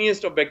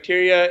tiniest of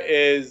bacteria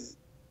is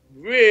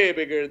way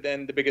bigger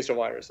than the biggest of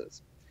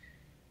viruses.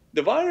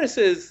 The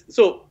viruses,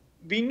 so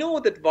we know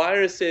that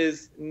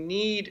viruses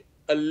need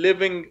a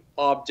living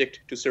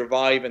object to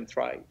survive and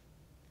thrive.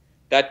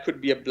 That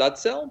could be a blood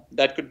cell,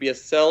 that could be a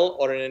cell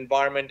or an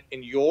environment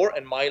in your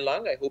and my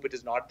lung. I hope it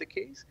is not the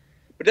case.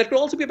 But that could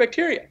also be a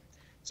bacteria.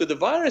 So the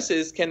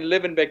viruses can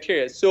live in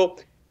bacteria. So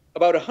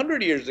about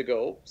 100 years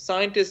ago,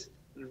 scientists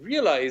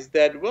realized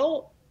that,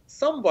 well,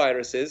 some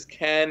viruses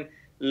can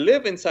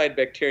live inside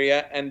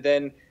bacteria and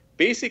then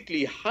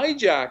basically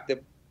hijack the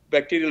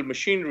bacterial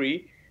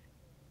machinery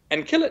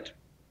and kill it.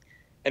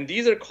 And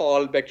these are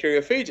called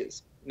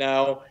bacteriophages.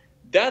 Now,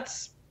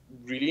 that's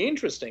really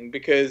interesting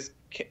because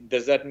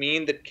does that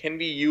mean that can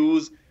we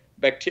use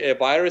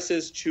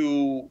viruses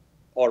to,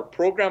 or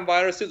program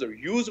viruses or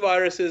use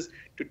viruses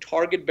to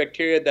target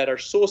bacteria that are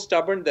so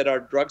stubborn that our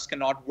drugs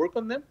cannot work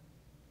on them?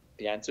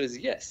 The answer is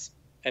yes.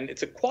 And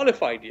it's a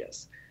qualified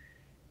yes.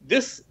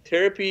 This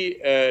therapy,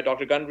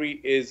 Dr. Gundry,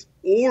 is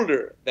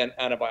older than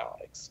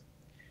antibiotics.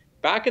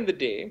 Back in the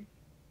day,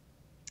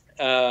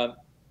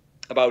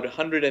 about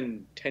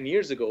 110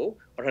 years ago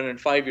or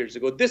 105 years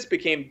ago, this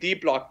became the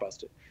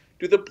blockbuster,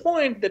 to the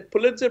point that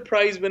Pulitzer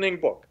Prize winning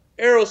book,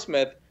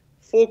 Aerosmith,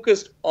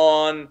 focused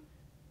on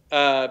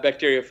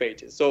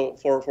bacteriophages. So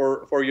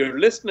for your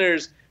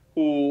listeners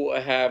who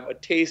have a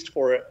taste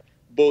for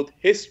both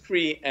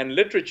history and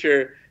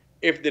literature,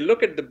 if they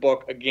look at the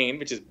book again,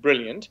 which is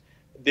brilliant,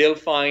 they'll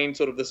find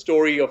sort of the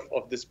story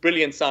of this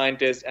brilliant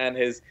scientist and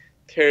his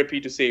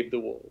therapy to save the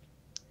world.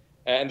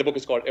 And the book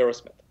is called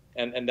Aerosmith,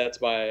 and that's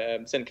by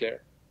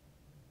Sinclair.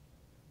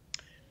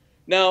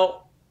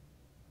 Now,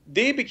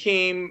 they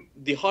became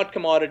the hot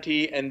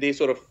commodity and they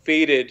sort of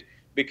faded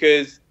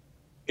because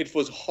it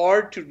was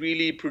hard to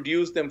really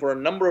produce them for a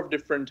number of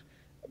different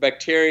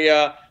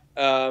bacteria.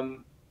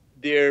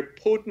 Their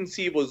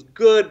potency was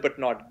good, but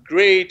not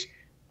great.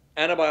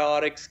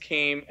 Antibiotics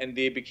came and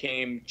they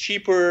became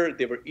cheaper.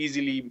 They were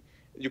you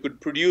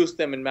could produce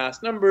them in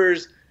mass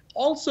numbers.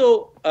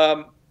 Also,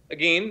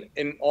 again,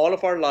 in all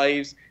of our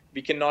lives,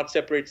 we cannot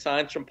separate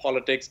science from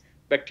politics.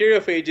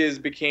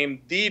 Bacteriophages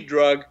became the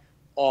drug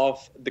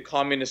of the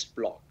communist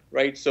bloc,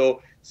 right?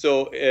 So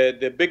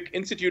the big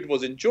institute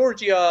was in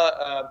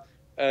Georgia.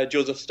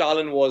 Joseph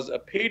Stalin was a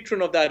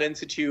patron of that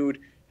institute,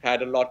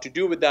 had a lot to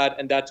do with that,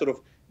 and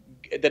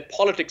that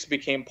politics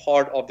became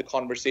part of the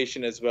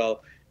conversation as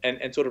well,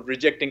 and sort of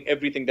rejecting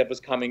everything that was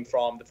coming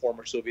from the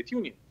former Soviet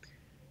Union.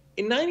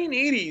 In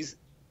 1980s,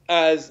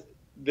 as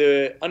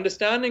the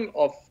understanding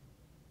of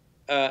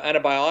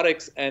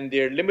antibiotics and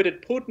their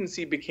limited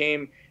potency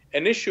became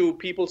an issue,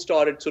 people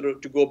started sort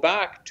of to go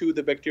back to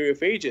the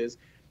bacteriophages.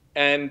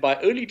 And by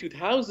early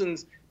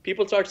 2000s,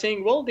 people start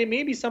saying, well, there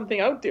may be something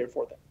out there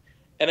for them.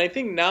 And I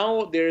think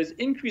now there is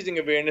increasing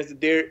awareness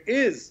that there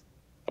is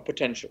a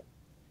potential.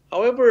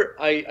 However,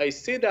 I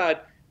say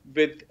that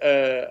with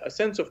a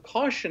sense of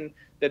caution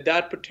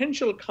that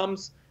potential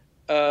comes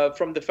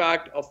from the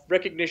fact of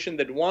recognition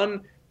that,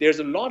 one, there's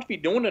a lot we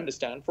don't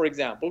understand. For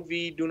example,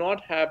 we do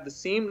not have the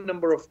same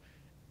number of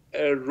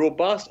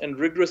robust and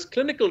rigorous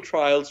clinical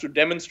trials to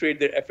demonstrate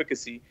their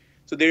efficacy.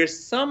 So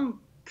there's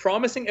some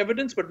promising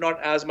evidence, but not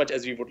as much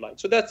as we would like.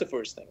 So that's the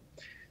first thing.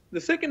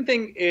 The second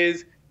thing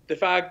is the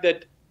fact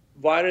that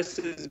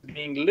viruses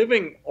being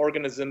living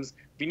organisms,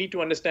 we need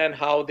to understand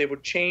how they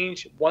would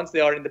change once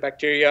they are in the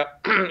bacteria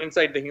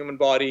inside the human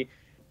body,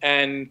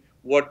 and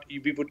what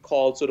we would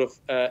call sort of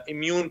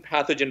immune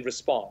pathogen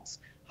response.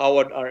 How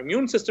would our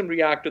immune system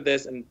react to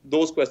this? And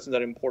those questions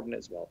are important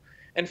as well.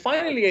 And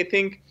finally, I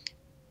think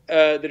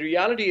the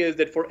reality is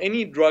that for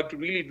any drug to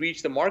really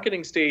reach the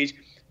marketing stage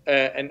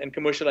and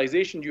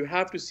commercialization, you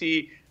have to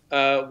see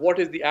what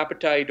is the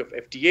appetite of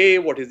FDA,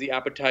 what is the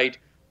appetite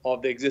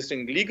of the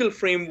existing legal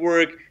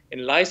framework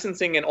in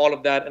licensing and all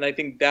of that. And I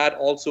think that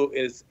also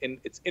is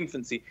in its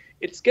infancy.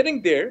 It's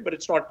getting there, but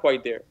it's not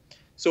quite there.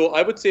 So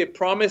I would say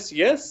promise,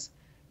 yes,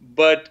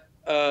 but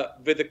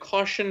with a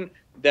caution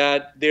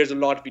that there's a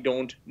lot we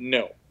don't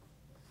know.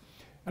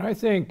 And I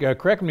think,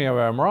 correct me if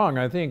I'm wrong,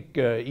 I think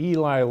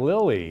Eli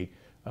Lilly,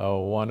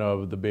 one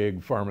of the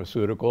big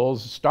pharmaceuticals,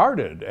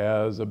 started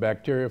as a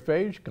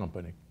bacteriophage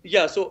company.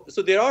 Yeah, so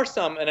there are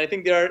some, and I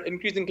think there are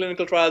increasing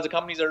clinical trials. The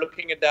companies are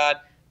looking at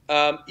that.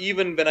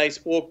 Even when I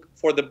spoke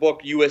for the book,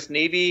 U.S.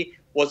 Navy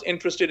was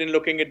interested in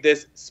looking at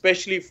this,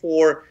 especially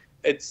for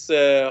its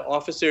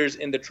officers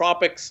in the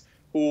tropics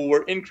who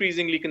were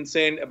increasingly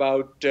concerned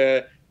about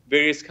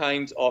various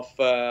kinds of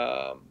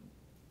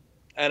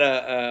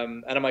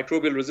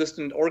antimicrobial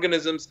resistant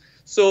organisms.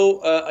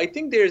 So I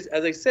think there's,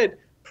 as I said,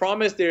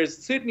 promise. There's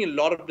certainly a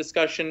lot of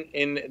discussion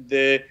in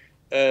the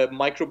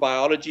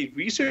microbiology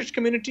research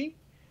community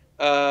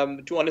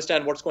to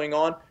understand what's going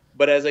on.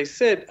 But as I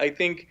said, I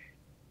think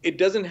it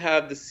doesn't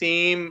have the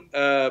same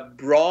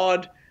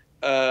broad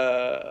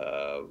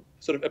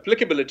sort of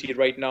applicability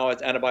right now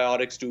as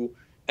antibiotics do.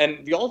 And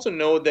we also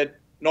know that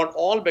not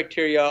all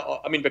bacteria,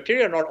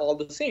 bacteria are not all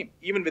the same.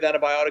 Even with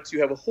antibiotics, you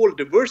have a whole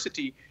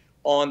diversity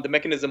on the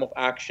mechanism of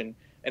action.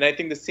 And I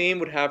think the same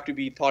would have to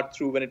be thought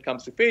through when it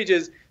comes to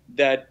phages,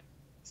 that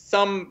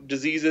some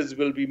diseases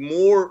will be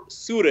more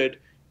suited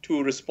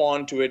to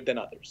respond to it than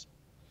others.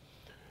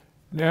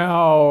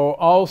 Now,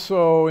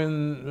 also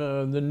in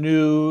the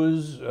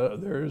news,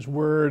 there's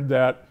word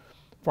that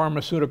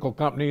pharmaceutical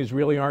companies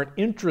really aren't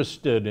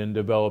interested in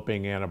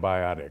developing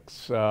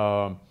antibiotics.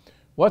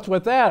 What's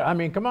with that? I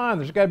mean, come on,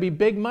 there's got to be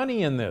big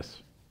money in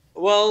this.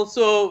 Well,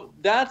 so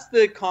that's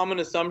the common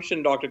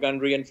assumption, Dr.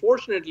 Gundry.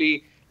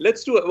 Unfortunately,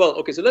 let's do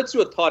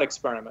a thought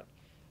experiment.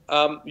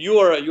 You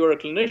are a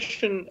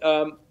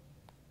clinician.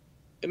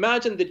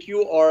 Imagine that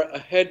you are a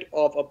head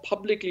of a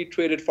publicly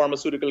traded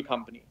pharmaceutical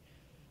company.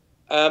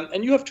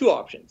 And you have two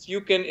options.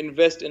 You can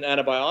invest in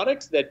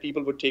antibiotics that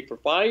people would take for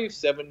 5,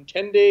 7,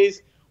 10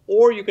 days,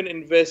 or you can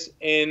invest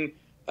in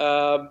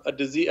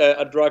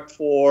a drug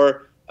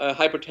for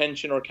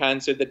hypertension or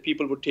cancer that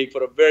people would take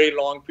for a very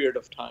long period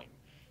of time.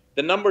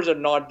 The numbers are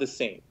not the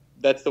same.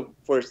 That's the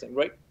first thing,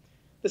 right?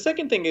 The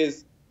second thing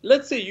is,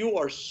 let's say you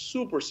are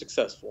super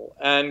successful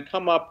and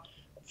come up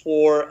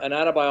for an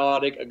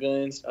antibiotic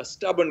against a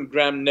stubborn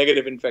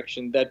gram-negative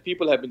infection that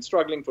people have been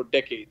struggling for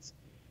decades.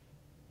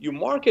 You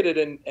market it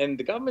and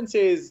the government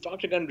says,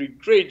 Dr. Gundry,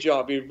 great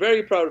job. We're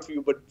very proud of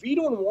you, but we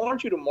don't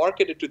want you to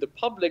market it to the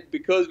public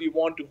because we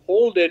want to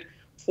hold it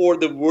for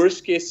the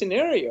worst case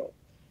scenario,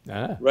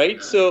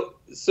 right? So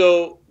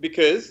So,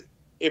 because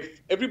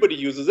if everybody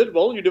uses it,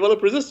 well, you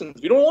develop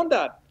resistance. We don't want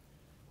that.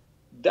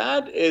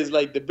 That is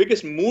like the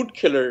biggest mood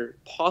killer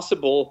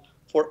possible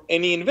for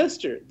any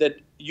investor, that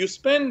you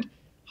spend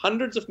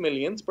hundreds of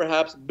millions,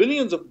 perhaps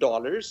billions of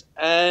dollars,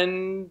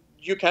 and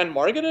you can't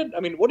market it. I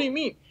mean, what do you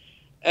mean?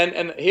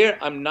 And here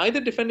I'm neither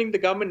defending the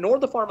government nor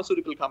the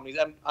pharmaceutical companies.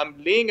 I'm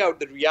laying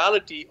out the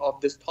reality of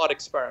this thought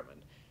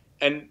experiment,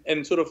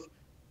 and sort of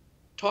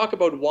talk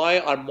about why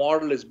our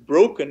model is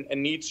broken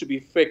and needs to be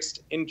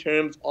fixed in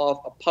terms of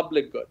a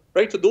public good,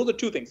 right? So those are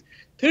two things.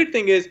 Third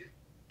thing is,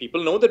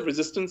 people know that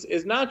resistance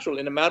is natural.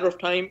 In a matter of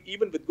time,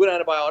 even with good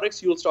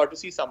antibiotics, you'll start to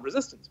see some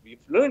resistance. We've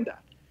learned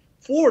that.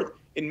 Fourth,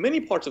 in many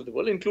parts of the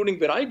world, including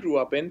where I grew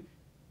up in,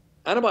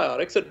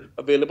 antibiotics are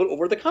available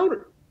over the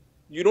counter.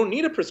 You don't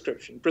need a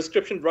prescription.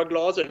 Prescription drug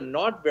laws are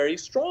not very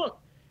strong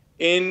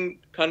in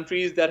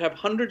countries that have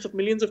hundreds of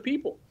millions of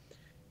people.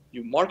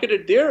 You market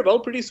it there, well,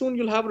 pretty soon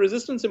you'll have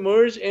resistance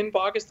emerge in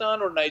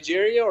Pakistan or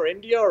Nigeria or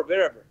India or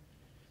wherever.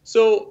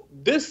 So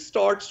this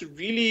starts to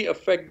really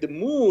affect the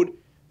mood,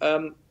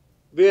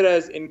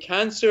 whereas in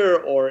cancer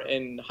or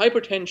in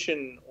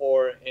hypertension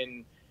or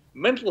in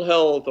mental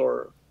health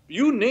or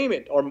you name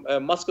it, or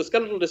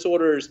musculoskeletal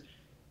disorders,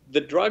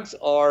 the drugs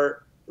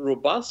are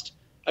robust.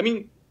 I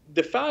mean,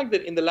 the fact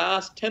that in the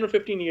last 10 or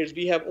 15 years,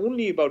 we have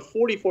only about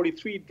 40,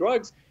 43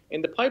 drugs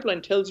in the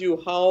pipeline tells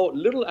you how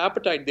little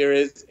appetite there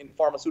is in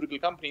pharmaceutical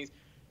companies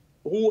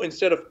who,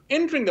 instead of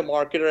entering the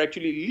market, are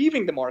actually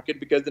leaving the market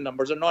because the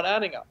numbers are not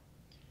adding up.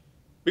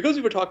 Because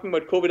we were talking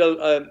about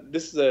COVID,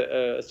 this is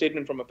a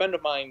statement from a friend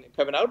of mine,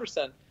 Kevin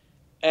Albertson,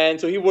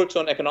 and so he works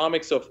on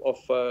economics of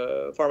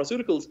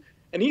pharmaceuticals,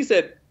 and he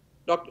said,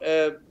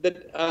 I'll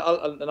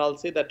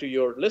say that to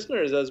your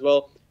listeners as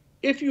well,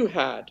 if you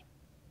had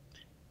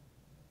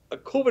a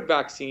COVID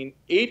vaccine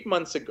 8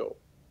 months ago,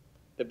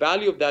 the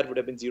value of that would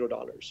have been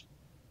 $0.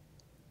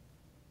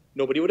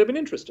 Nobody would have been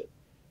interested.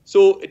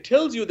 So it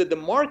tells you that the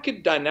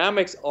market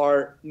dynamics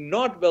are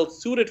not well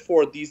suited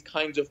for these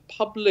kinds of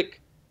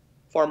public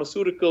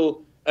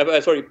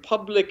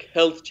public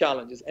health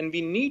challenges. And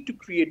we need to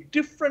create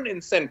different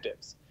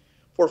incentives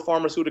for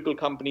pharmaceutical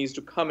companies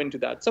to come into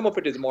that. Some of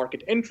it is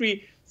market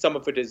entry, some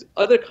of it is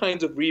other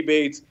kinds of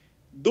rebates.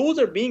 Those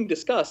are being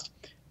discussed.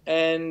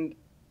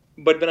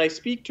 But when I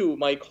speak to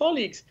my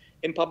colleagues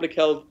in public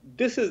health,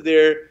 this is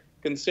their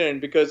concern,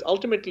 because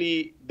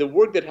ultimately the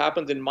work that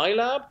happens in my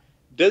lab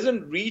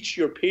doesn't reach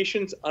your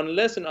patients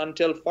unless and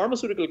until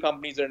pharmaceutical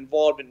companies are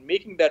involved in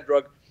making that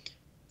drug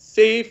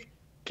safe,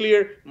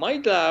 clear. My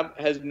lab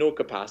has no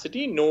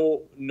capacity,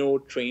 no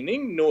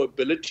training, no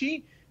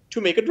ability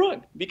to make a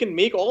drug. We can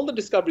make all the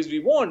discoveries we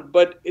want,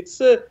 but it's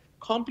a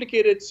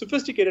complicated,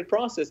 sophisticated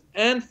process,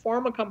 and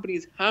pharma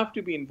companies have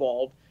to be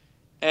involved,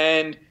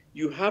 and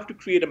you have to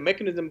create a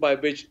mechanism by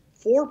which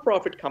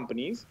for-profit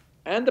companies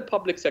and the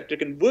public sector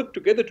can work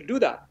together to do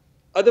that.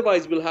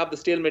 Otherwise, we'll have the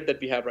stalemate that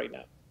we have right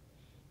now.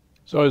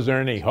 So is there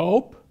any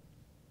hope?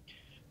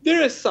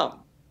 There is some.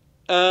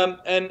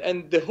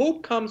 And the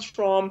hope comes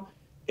from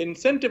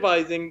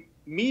incentivizing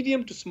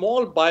medium to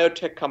small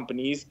biotech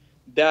companies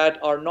that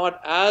are not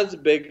as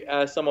big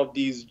as some of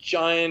these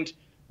giant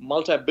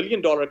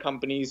multi-billion-dollar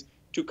companies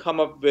to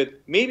come up with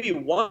maybe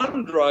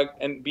one drug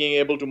and being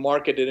able to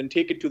market it and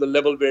take it to the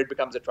level where it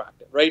becomes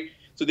attractive, right?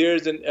 So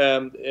there's an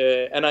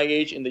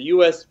NIH in the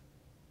US,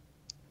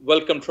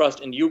 Wellcome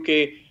Trust in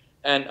UK,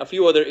 and a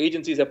few other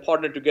agencies have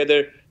partnered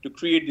together to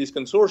create these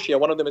consortia.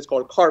 One of them is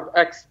called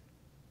CarbX,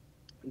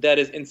 that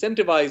is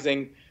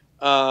incentivizing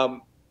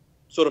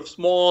sort of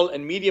small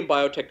and medium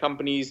biotech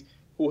companies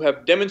who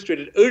have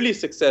demonstrated early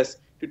success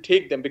to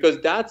take them, because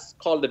that's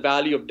called the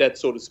valley of death,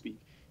 so to speak.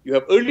 You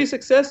have early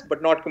success,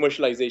 but not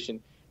commercialization.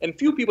 And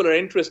few people are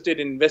interested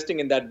in investing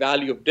in that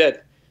valley of death,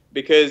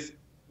 because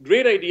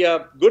great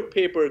idea, good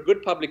paper,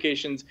 good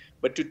publications,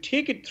 but to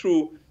take it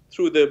through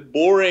the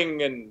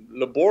boring and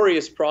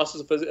laborious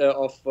process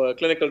of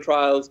clinical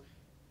trials,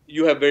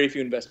 you have very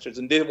few investors.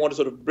 And they want to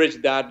sort of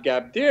bridge that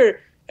gap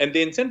there. And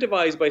they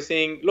incentivize by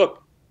saying,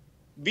 look,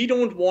 we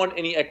don't want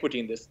any equity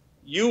in this.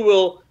 You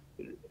will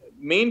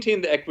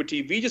maintain the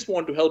equity. We just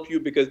want to help you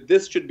because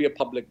this should be a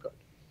public good.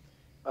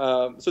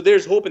 So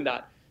there's hope in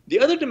that. The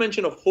other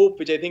dimension of hope,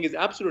 which I think is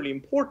absolutely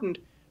important,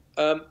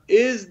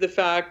 is the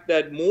fact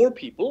that more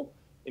people,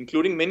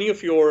 including many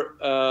of your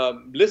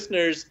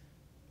listeners,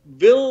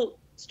 will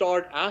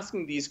start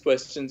asking these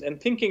questions and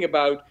thinking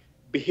about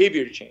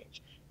behavior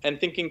change and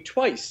thinking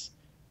twice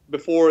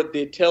before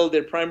they tell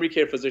their primary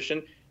care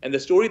physician. And the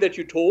story that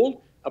you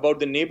told about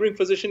the neighboring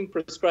physician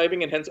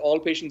prescribing and hence all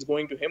patients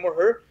going to him or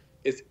her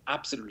is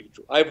absolutely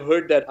true. I've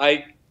heard that.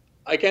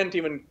 I can't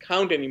even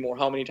count anymore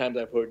how many times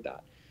I've heard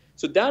that.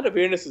 So that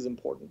awareness is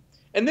important.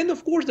 And then,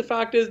 of course, the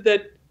fact is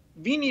that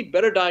we need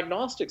better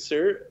diagnostics,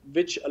 sir,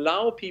 which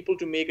allow people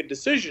to make a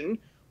decision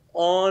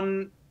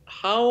on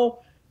how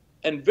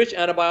and which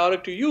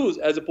antibiotic to use,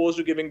 as opposed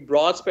to giving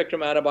broad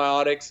spectrum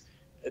antibiotics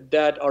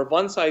that are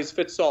one size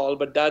fits all,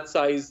 but that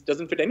size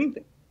doesn't fit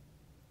anything.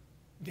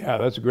 Yeah,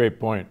 that's a great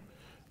point.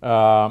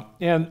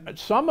 And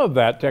some of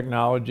that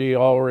technology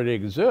already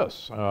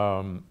exists.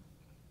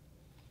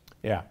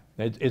 Yeah,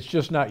 it's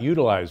just not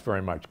utilized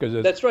very much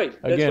because That's right.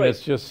 That's again, right.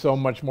 it's just so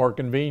much more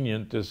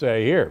convenient to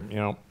say, here,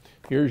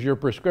 here's your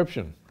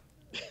prescription.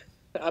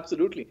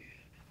 Absolutely.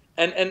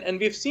 And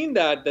we've seen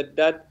that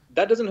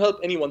doesn't help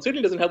anyone.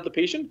 Certainly doesn't help the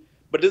patient,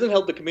 but doesn't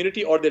help the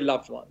community or their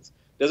loved ones.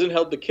 Doesn't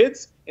help the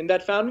kids in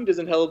that family.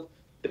 Doesn't help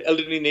the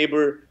elderly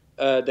neighbor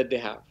that they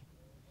have.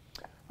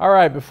 All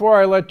right,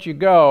 before I let you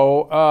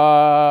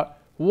go,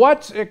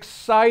 what's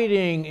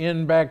exciting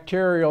in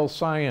bacterial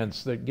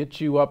science that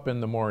gets you up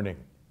in the morning?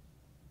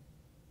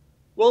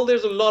 Well,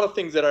 there's a lot of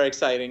things that are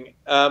exciting.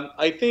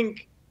 I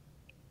think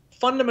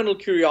fundamental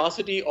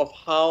curiosity of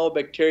how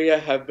bacteria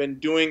have been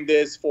doing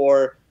this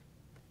for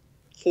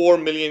 4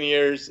 million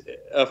years,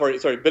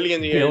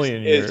 billion years,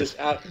 Billion is years. just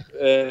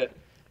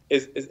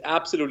is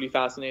absolutely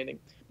fascinating.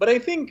 But I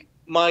think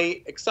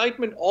my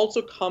excitement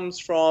also comes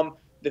from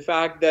the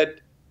fact that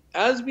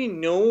as we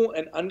know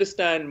and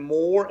understand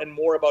more and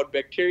more about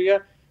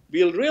bacteria,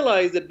 we'll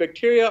realize that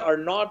bacteria are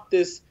not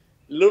this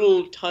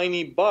little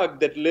tiny bug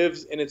that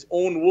lives in its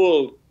own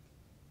world.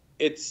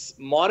 It's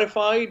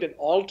modified and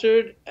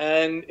altered,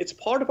 and it's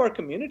part of our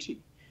community.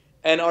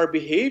 And our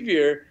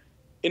behavior,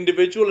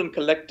 individual and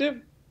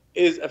collective,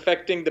 is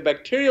affecting the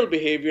bacterial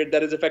behavior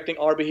that is affecting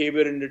our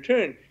behavior in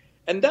return.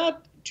 And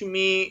that, to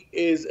me,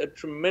 is a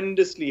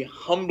tremendously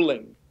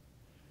humbling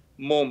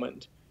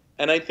moment.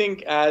 And I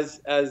think as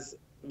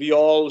we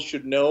all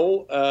should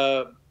know,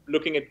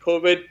 looking at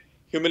COVID,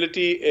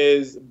 humility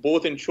is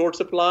both in short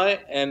supply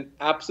and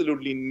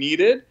absolutely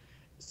needed.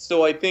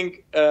 So I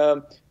think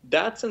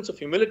that sense of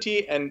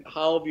humility and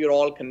how we are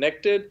all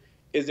connected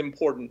is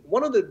important.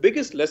 One of the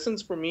biggest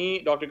lessons for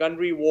me, Dr.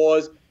 Gundry,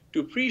 was to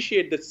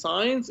appreciate that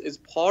science is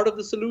part of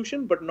the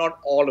solution, but not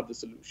all of the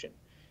solution.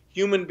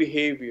 Human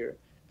behavior,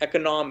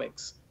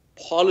 economics,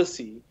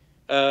 policy,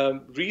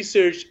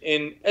 research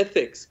in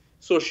ethics,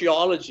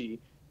 sociology,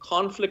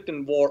 conflict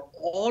and war,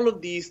 all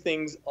of these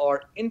things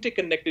are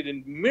interconnected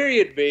in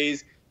myriad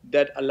ways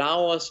that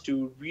allow us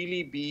to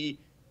really be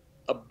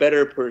a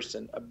better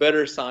person, a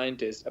better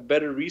scientist, a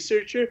better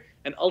researcher,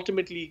 and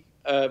ultimately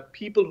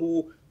people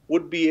who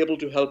would be able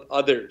to help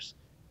others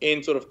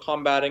in sort of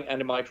combating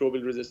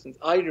antimicrobial resistance.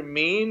 I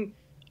remain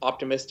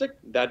optimistic.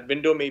 That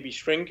window may be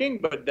shrinking,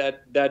 but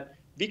that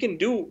we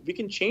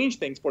can change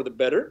things for the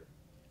better.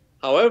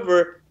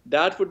 However,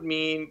 that would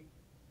mean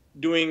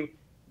doing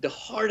the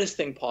hardest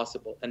thing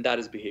possible, and that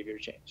is behavior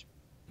change.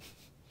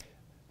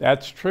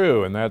 That's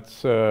true, and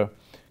that's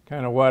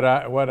kind of what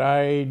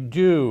I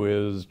do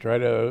is try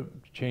to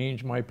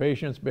change my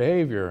patient's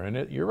behavior.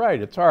 And you're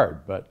right, it's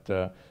hard, but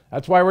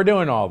that's why we're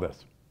doing all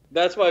this.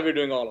 That's why we're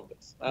doing all of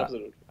this.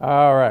 Absolutely.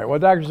 All right. Well,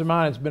 Dr.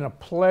 Zaman, it's been a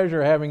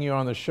pleasure having you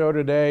on the show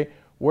today.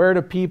 Where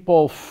do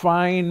people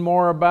find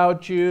more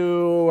about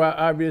you?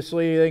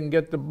 Obviously, they can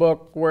get the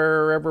book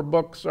wherever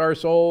books are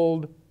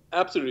sold.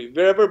 Absolutely.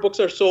 Wherever books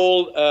are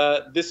sold,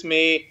 this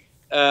may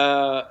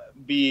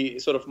be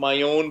sort of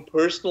my own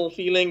personal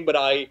feeling, but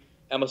I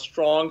am a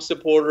strong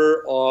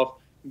supporter of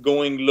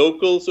going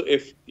local. So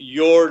if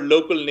your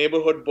local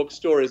neighborhood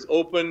bookstore is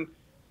open,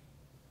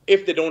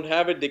 if they don't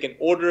have it, they can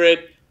order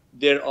it.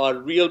 There are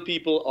real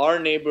people, our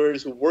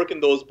neighbors, who work in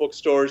those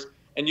bookstores.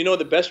 And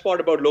the best part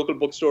about local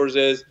bookstores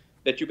is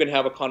that you can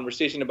have a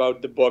conversation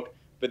about the book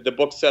with the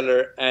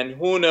bookseller, and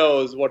who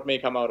knows what may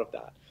come out of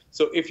that.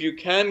 So if you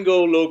can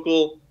go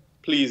local,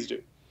 please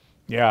do.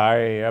 Yeah,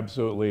 I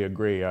absolutely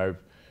agree.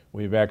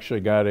 We've actually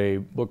got a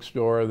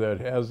bookstore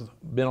that has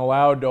been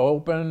allowed to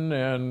open,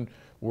 and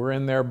we're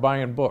in there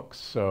buying books.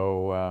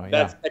 So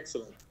that's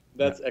excellent.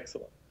 That's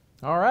excellent.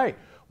 All right.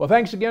 Well,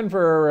 thanks again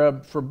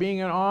for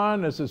being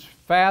on. This is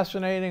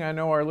fascinating. I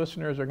know our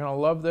listeners are going to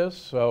love this.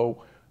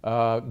 So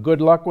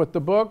good luck with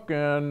the book,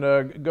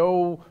 and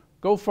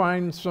go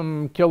find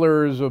some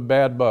killers of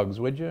bad bugs,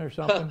 would you, or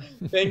something?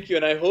 Thank you,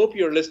 and I hope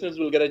your listeners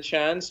will get a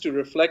chance to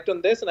reflect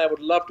on this, and I would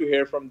love to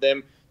hear from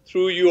them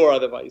through you or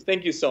otherwise.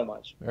 Thank you so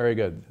much. Very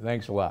good.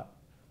 Thanks a lot.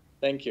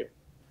 Thank you.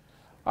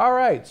 All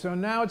right, so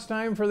now it's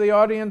time for the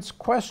audience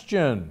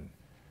question.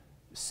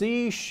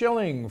 C.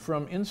 Schilling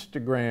from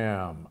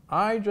Instagram.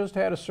 I just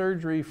had a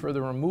surgery for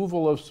the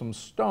removal of some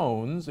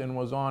stones and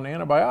was on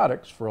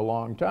antibiotics for a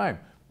long time.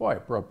 Boy,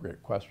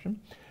 appropriate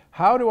question.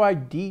 How do I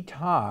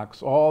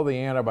detox all the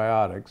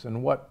antibiotics,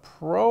 and what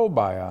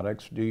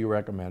probiotics do you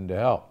recommend to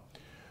help?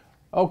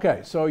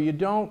 Okay, so you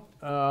don't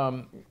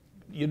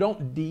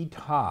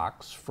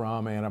detox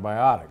from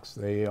antibiotics.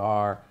 They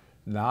are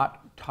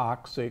not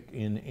toxic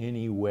in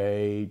any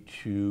way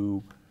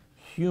to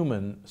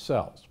human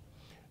cells,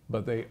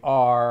 but they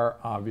are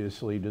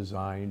obviously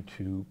designed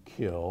to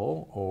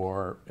kill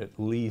or at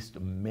least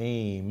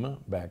maim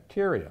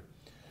bacteria.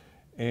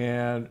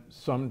 And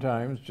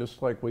sometimes,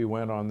 just like we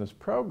went on this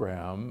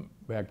program,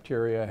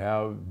 bacteria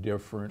have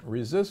different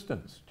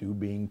resistance to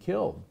being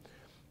killed.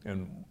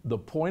 And the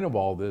point of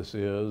all this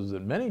is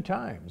that many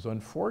times,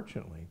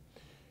 unfortunately,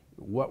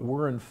 what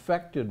we're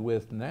infected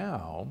with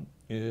now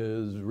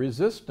is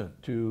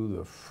resistant to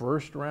the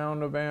first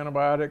round of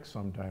antibiotics,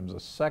 sometimes a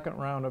second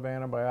round of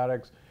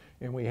antibiotics,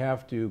 and we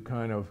have to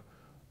kind of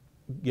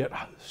get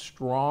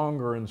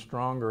stronger and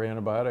stronger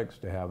antibiotics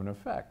to have an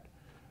effect.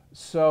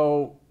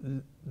 So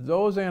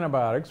those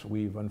antibiotics,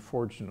 we've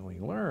unfortunately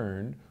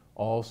learned,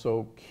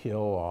 also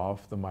kill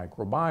off the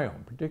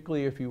microbiome,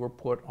 particularly if you were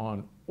put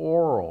on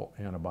oral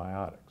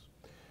antibiotics.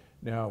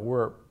 Now,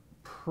 we're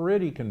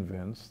pretty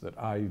convinced that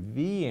IV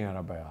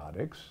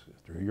antibiotics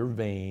through your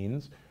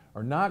veins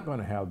are not going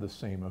to have the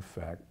same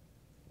effect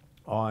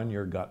on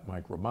your gut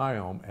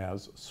microbiome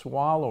as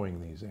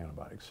swallowing these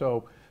antibiotics.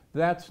 So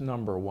that's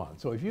number one.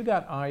 So if you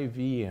got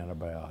IV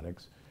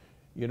antibiotics,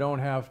 you don't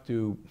have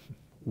to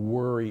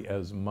worry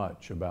as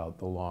much about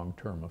the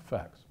long-term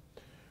effects.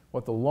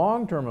 What the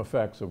long-term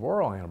effects of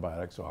oral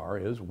antibiotics are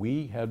is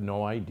we had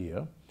no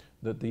idea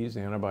that these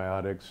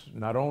antibiotics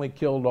not only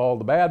killed all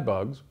the bad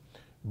bugs,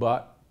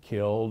 but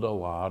killed a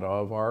lot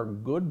of our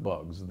good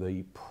bugs,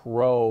 the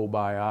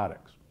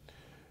probiotics.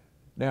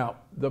 Now,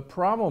 the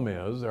problem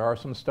is there are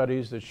some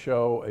studies that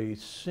show a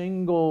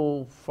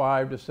single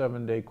 5 to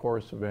 7 day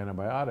course of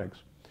antibiotics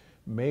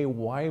may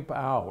wipe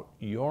out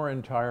your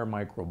entire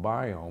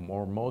microbiome,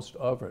 or most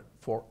of it,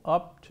 for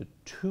up to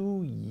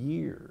 2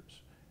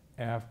 years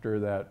after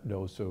that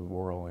dose of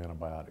oral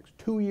antibiotics.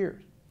 2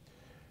 years.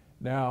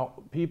 Now,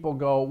 people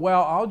go,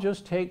 well, I'll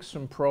just take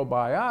some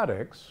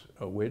probiotics,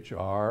 which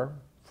are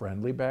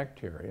friendly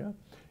bacteria,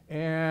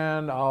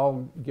 and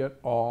I'll get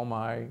all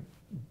my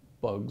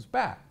bugs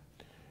back.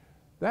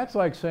 That's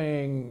like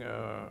saying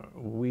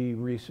we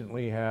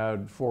recently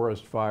had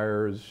forest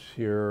fires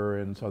here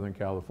in Southern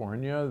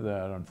California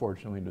that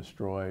unfortunately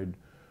destroyed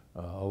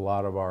a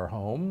lot of our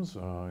homes,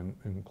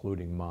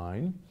 including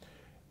mine.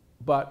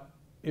 But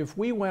if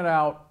we went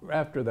out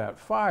after that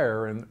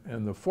fire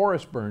and the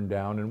forest burned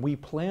down and we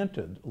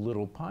planted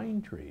little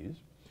pine trees,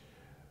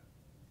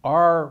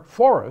 our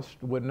forest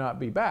would not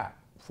be back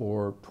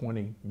for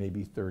 20,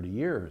 maybe 30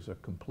 years, a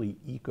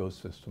complete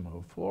ecosystem of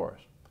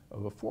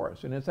a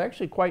forest. And it's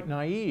actually quite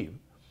naive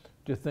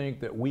to think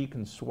that we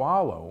can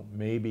swallow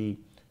maybe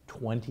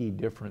 20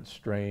 different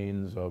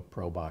strains of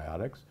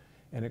probiotics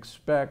and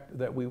expect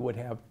that we would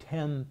have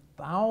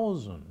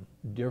 10,000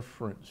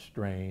 different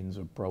strains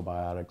of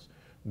probiotics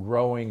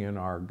growing in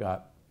our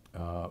gut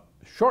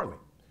shortly.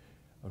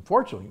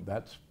 Unfortunately,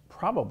 that's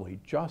probably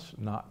just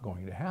not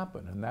going to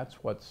happen, and that's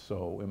what's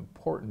so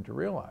important to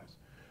realize.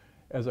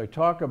 As I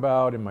talk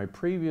about in my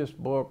previous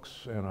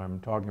books, and I'm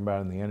talking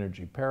about in the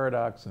Energy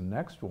Paradox, the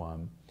next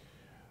one,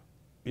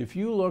 if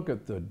you look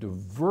at the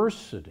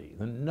diversity,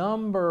 the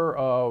number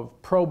of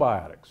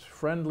probiotics,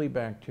 friendly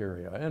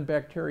bacteria, and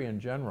bacteria in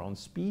general, and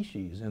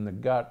species in the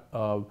gut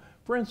of,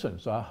 for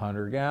instance, a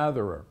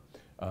hunter-gatherer,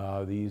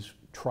 these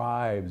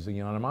tribes, the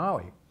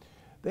Yanomami,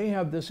 they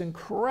have this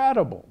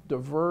incredible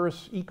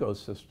diverse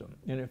ecosystem.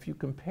 And if you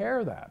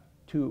compare that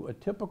to a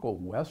typical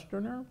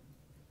Westerner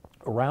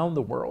around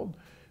the world,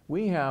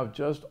 we have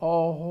just a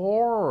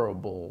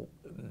horrible,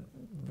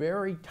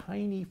 very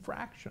tiny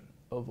fraction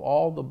of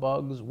all the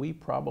bugs we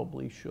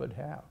probably should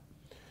have.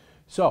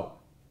 So,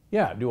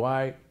 yeah, do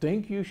I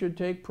think you should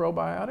take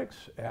probiotics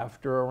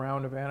after a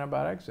round of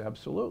antibiotics?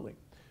 Absolutely.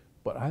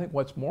 But I think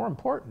what's more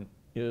important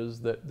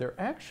is that there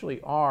actually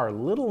are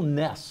little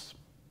nests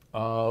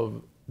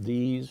of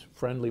these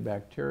friendly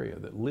bacteria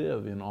that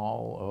live in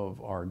all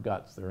of our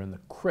guts. They're in the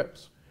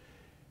crypts.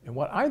 And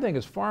what I think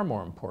is far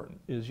more important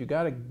is you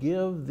got to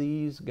give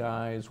these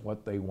guys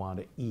what they want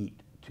to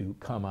eat to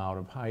come out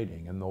of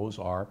hiding, and those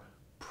are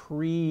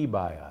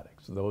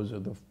prebiotics. Those are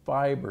the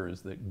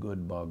fibers that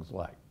good bugs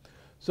like.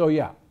 So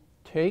yeah,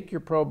 take your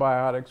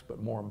probiotics,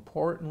 but more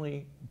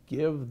importantly,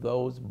 give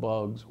those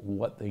bugs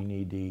what they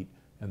need to eat,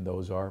 and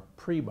those are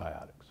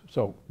prebiotics.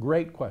 So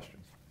great question.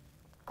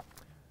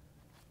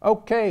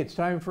 Okay, it's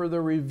time for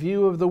the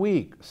review of the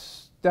week.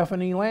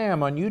 Stephanie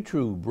Lamb on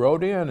YouTube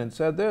wrote in and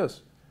said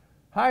this: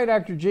 "Hi,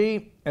 Dr.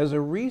 G. As a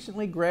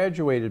recently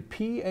graduated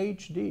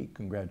PhD,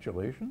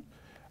 congratulations,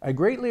 I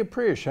greatly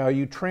appreciate how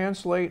you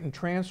translate and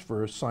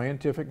transfer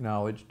scientific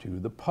knowledge to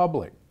the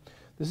public.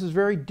 This is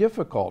very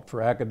difficult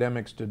for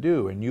academics to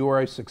do, and you are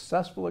a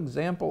successful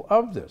example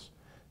of this.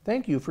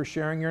 Thank you for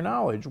sharing your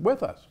knowledge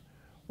with us."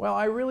 Well,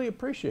 I really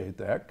appreciate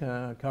that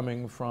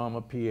coming from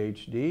a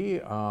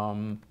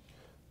PhD.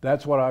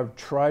 That's what I've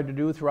tried to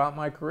do throughout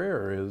my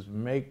career, is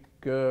make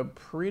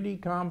pretty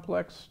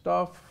complex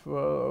stuff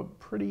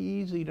pretty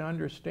easy to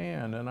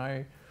understand, and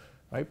I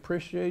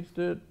appreciate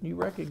that you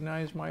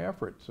recognize my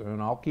efforts,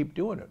 and I'll keep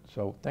doing it.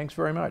 So thanks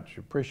very much.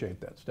 Appreciate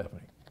that,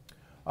 Stephanie.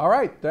 All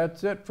right,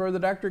 that's it for the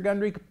Dr.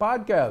 Gundry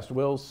podcast.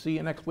 We'll see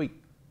you next week.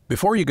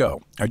 Before you go,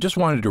 I just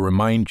wanted to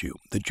remind you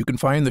that you can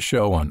find the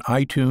show on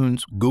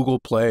iTunes, Google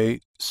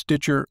Play,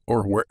 Stitcher,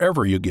 or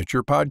wherever you get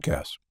your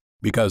podcasts.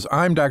 Because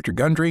I'm Dr.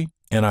 Gundry,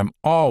 and I'm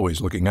always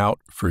looking out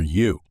for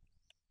you.